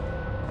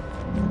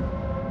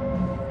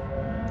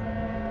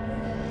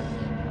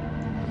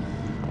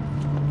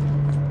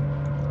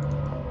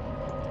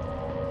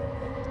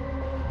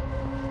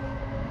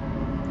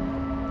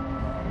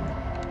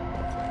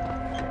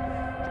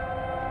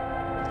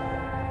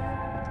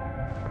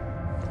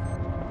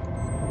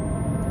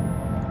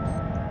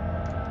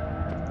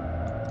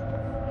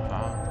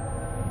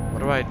 What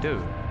do I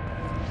do?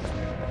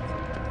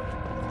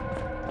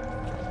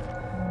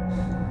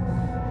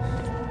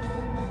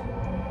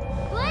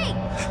 Blake!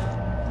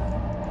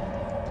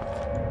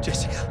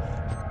 Jessica.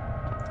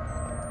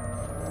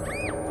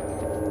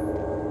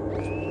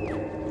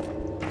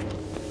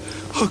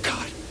 Oh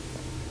God.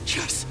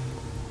 Jess.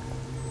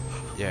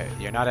 Yeah,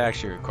 you're not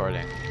actually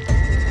recording.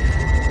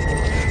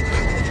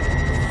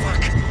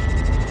 Fuck.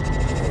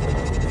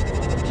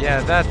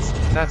 Yeah,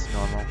 that's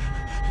normal.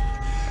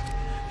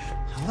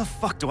 How the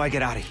fuck do I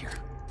get out of here?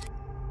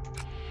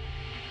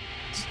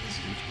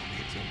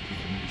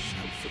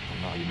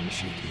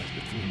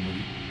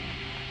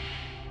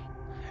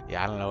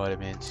 Yeah, I don't know what it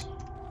means.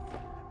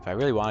 If I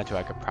really wanted to,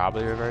 I could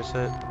probably reverse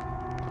it.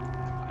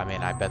 I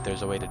mean, I bet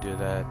there's a way to do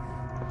that.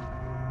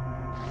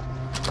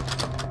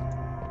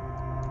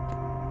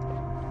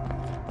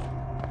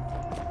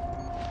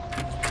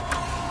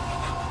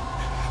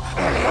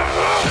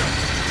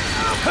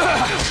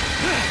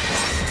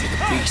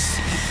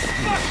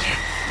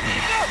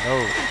 No.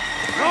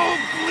 I'll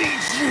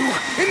bleed you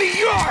in the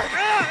yard!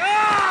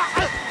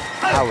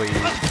 Owie.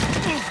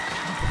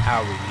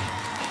 Owie.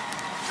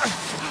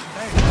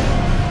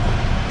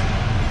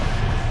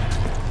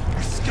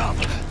 Scum!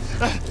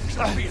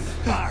 Stop being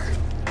fired!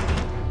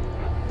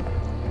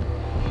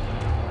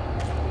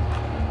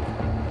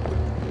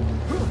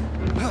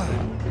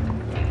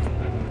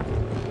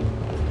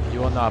 You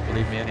will not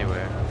believe me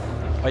anywhere.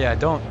 Oh yeah,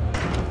 don't,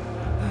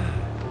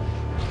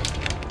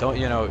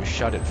 you know,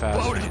 shut it fast.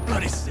 Blow to the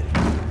bloody city!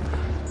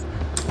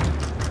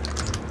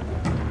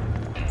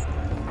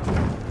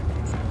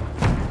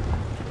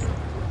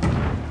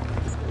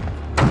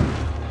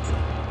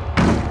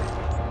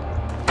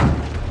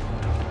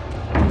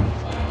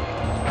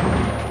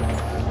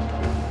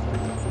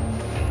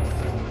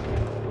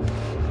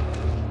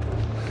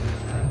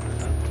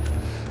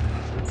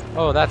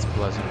 Oh, that's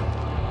pleasant.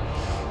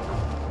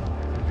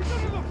 He's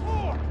under the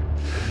floor!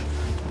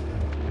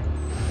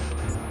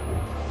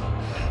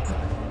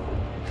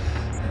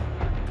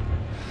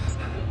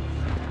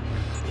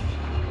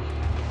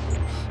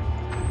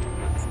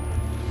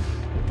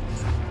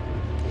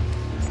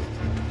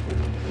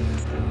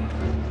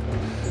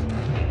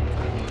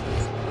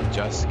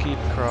 Just keep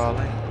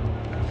crawling.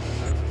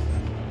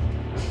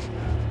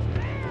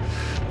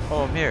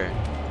 Oh, I'm here.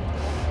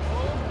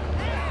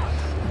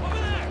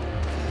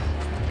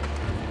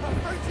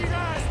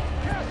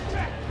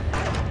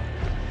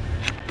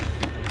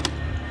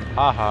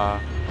 Haha.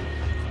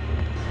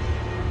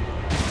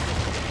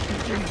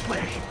 Jim's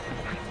flesh.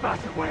 Not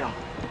the well.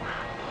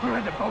 We're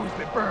in the bones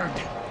that burned.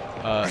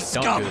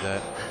 Don't do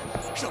that.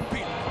 She'll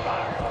be on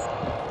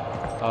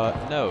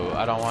fire. No,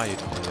 I don't want you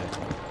to do that.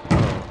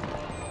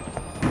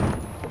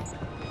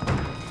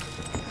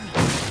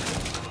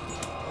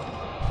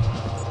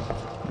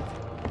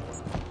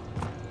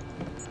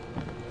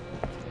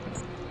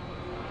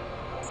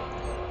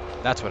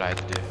 That's what I had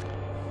to do.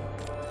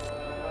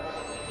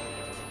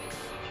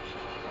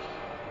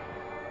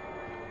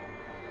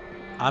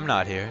 I'm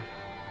not here.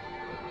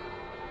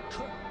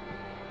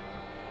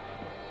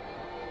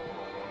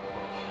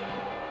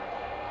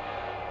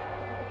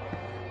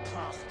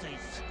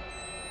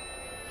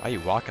 Why are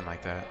you walking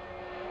like that?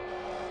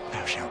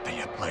 Thou shalt be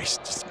a place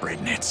to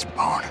spread nets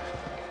upon.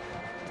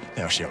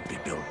 Thou shalt be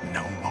built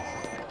no more.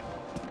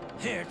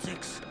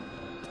 Heretics.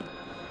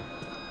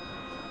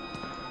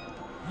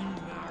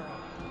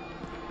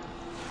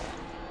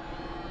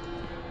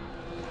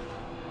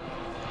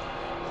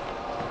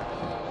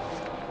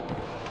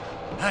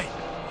 Hey!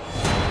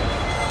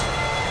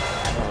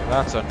 Oh,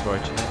 that's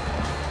unfortunate.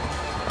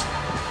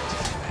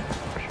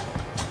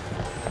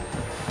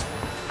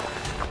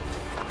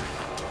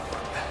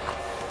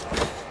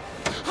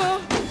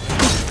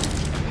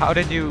 How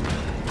did you...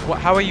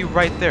 how are you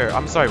right there?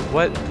 I'm sorry,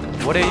 what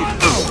are you...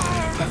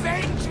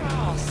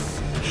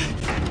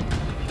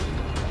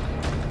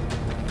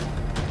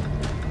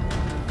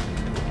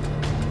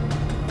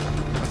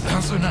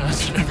 $1,000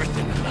 eyes and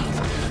everything else.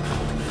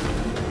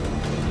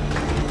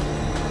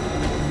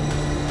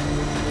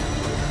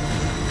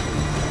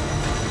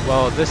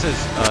 Well, this is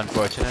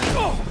unfortunate.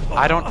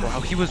 I don't...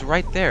 he was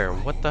right there.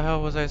 What the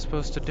hell was I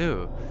supposed to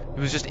do? He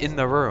was just in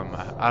the room.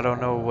 I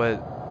don't know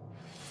what...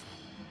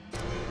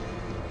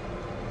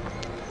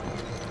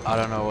 I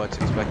don't know what's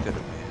expected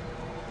of me.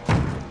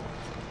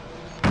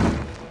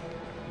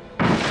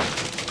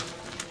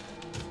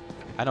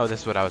 I know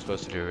this is what I was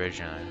supposed to do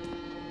originally.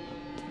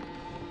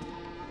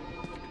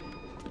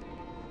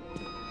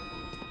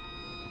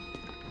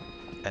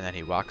 And then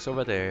he walks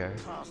over there.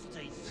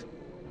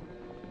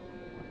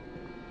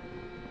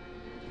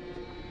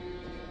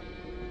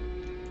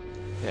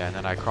 Yeah, and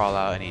then I crawl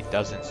out and he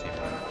doesn't see me.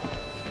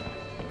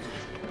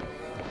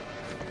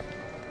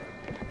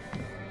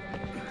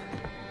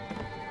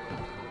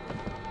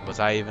 Was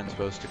I even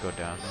supposed to go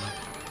down there?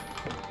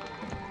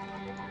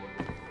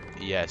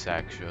 Yes,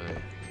 actually.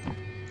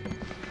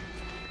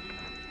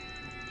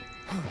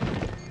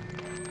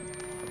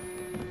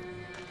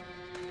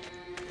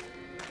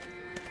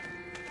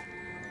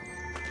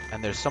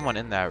 And there's someone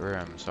in that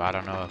room, so I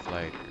don't know if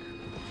like...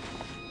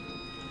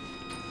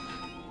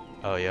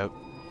 Oh, yep.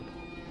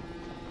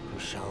 Who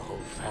shall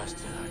hold fast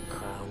to thy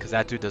crown? Because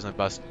that dude doesn't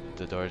bust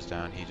the doors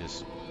down, he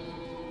just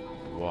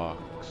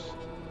walks.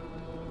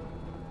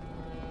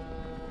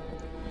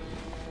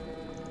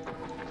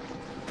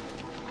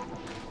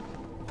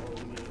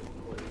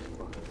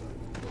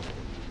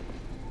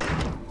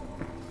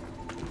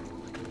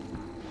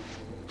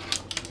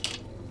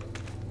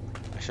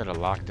 I should have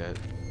locked it.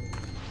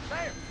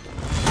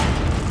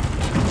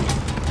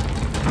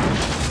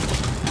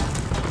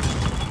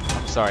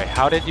 I'm sorry,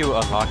 how did you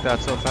unlock that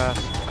so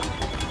fast?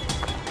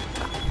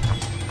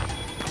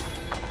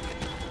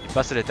 You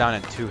busted it down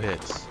in 2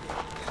 hits.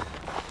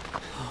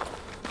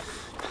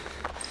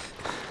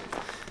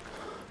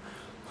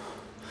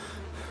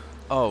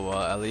 Oh,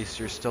 well, at least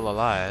you're still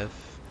alive.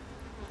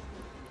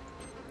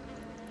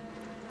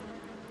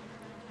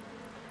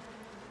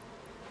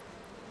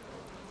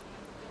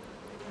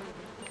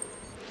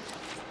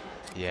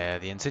 Yeah,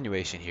 the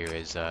insinuation here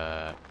is,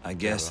 I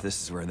guess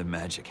this is where the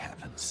magic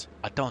happens.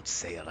 don't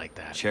say it like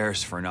that.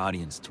 Chairs for an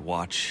audience to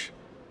watch.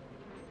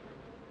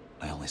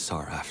 I only saw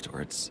her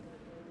afterwards.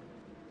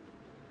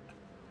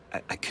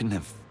 I couldn't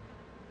have...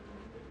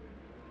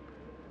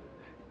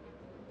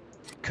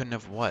 Couldn't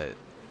have what?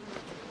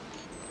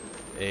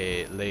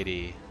 A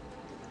lady,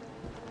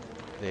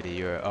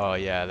 you're... Oh,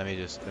 yeah, let me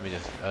just...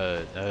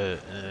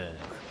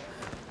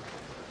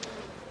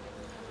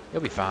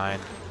 You'll be fine.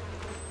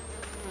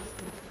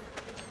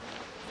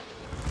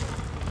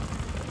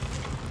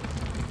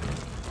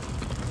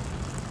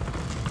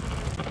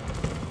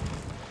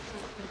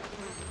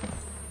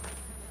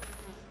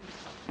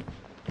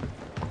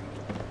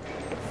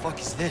 What the fuck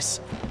is this?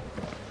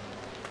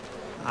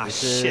 Ah,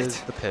 This shit.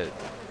 is the pit.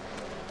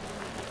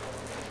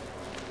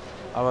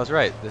 I was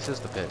right, this is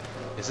the pit.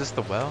 Is this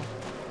the well?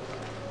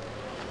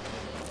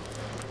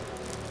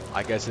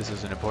 I guess this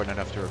isn't important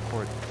enough to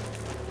record.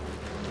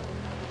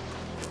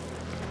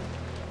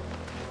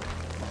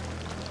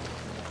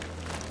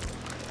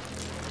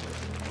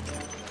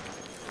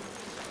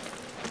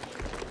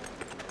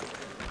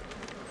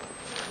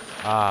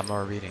 Ah,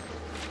 more reading.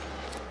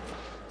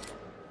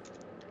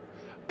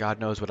 God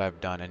knows what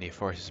I've done, and he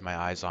forces my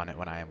eyes on it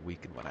when I am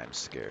weak and when I am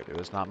scared. It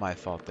was not my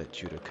fault that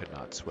Judah could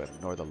not swim,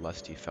 nor the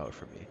lust he felt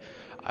for me.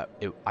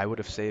 I would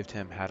have saved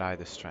him had I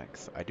the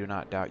strength. I do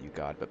not doubt you,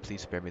 God, but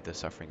please spare me the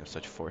suffering of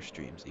such forced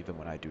dreams, even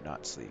when I do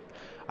not sleep.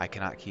 I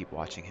cannot keep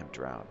watching him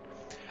drown.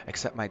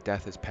 Accept my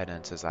death as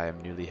penance, as I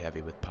am newly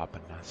heavy with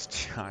Papanas,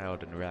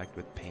 child, and racked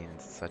with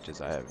pains such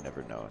as I have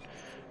never known.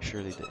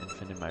 Surely the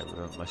infant in my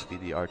room must be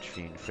the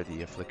archfiend for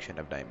the affliction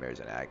of nightmares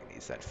and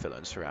agonies that fill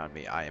and surround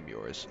me. I am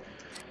yours.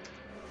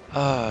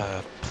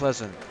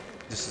 Pleasant.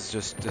 This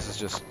is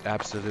just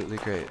absolutely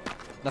great.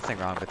 Nothing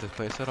wrong with this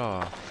place at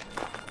all.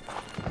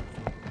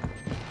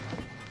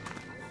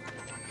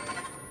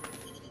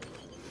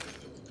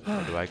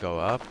 Do I go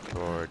up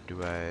or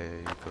do I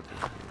go to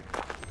here?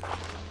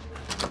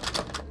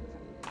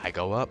 I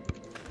go up.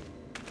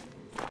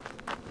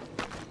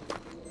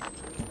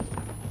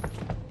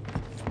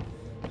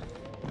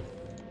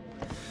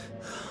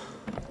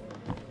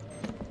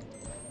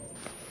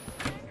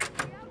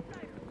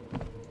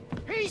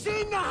 He's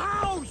in the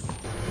house!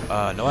 No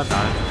I'm not.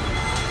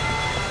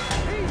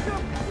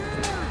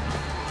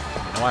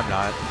 No I'm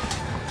not.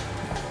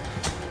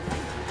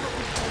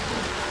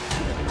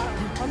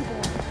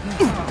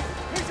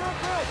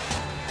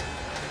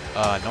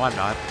 No I'm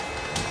not.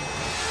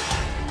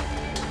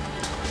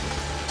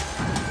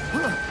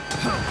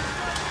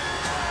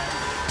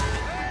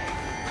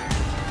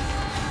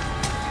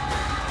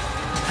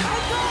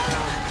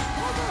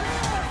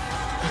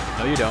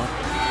 No you don't.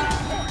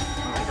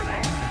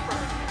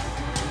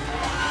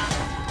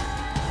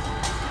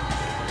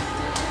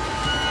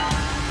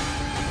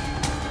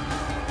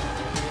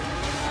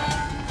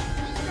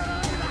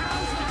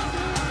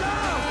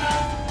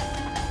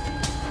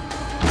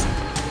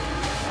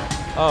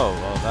 Oh,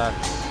 well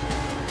that's...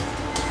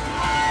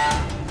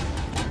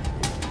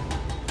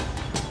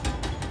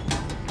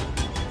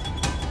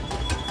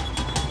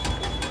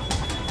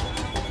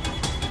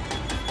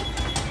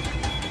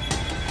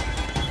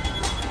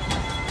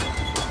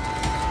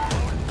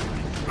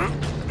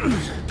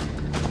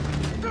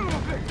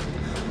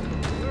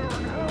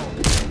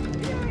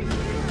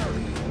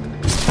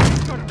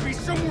 Gotta be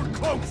somewhere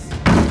close!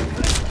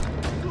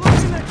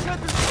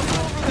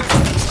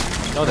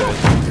 No there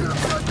isn't.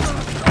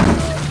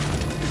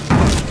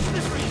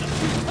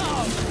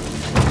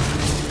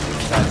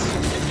 That's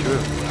true.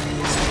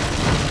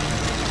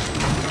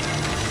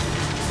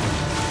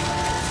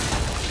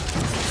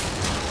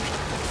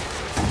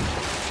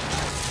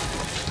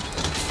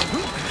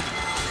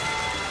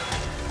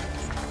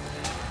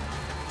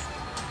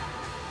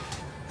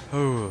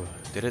 Oh,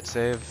 did it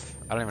save?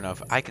 I don't even know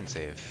if I can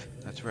save.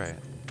 That's right.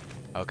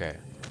 Okay.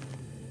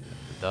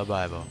 The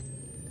Bible.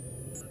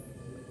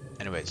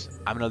 Anyways,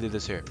 I'm gonna leave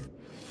this here.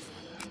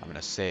 I'm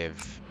gonna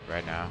save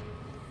right now.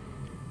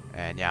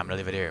 And yeah, I'm gonna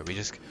leave it here.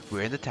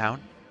 We're in the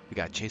town. We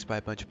got chased by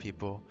a bunch of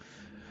people.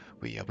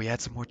 We had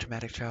some more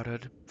traumatic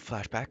childhood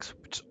flashbacks,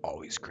 which is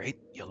always great.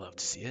 You'll love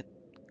to see it.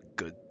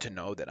 Good to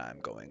know that I'm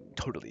going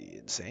totally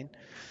insane.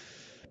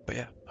 But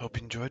yeah, hope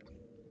you enjoyed.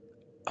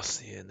 I'll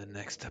see you in the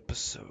next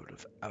episode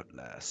of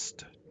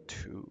Outlast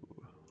 2.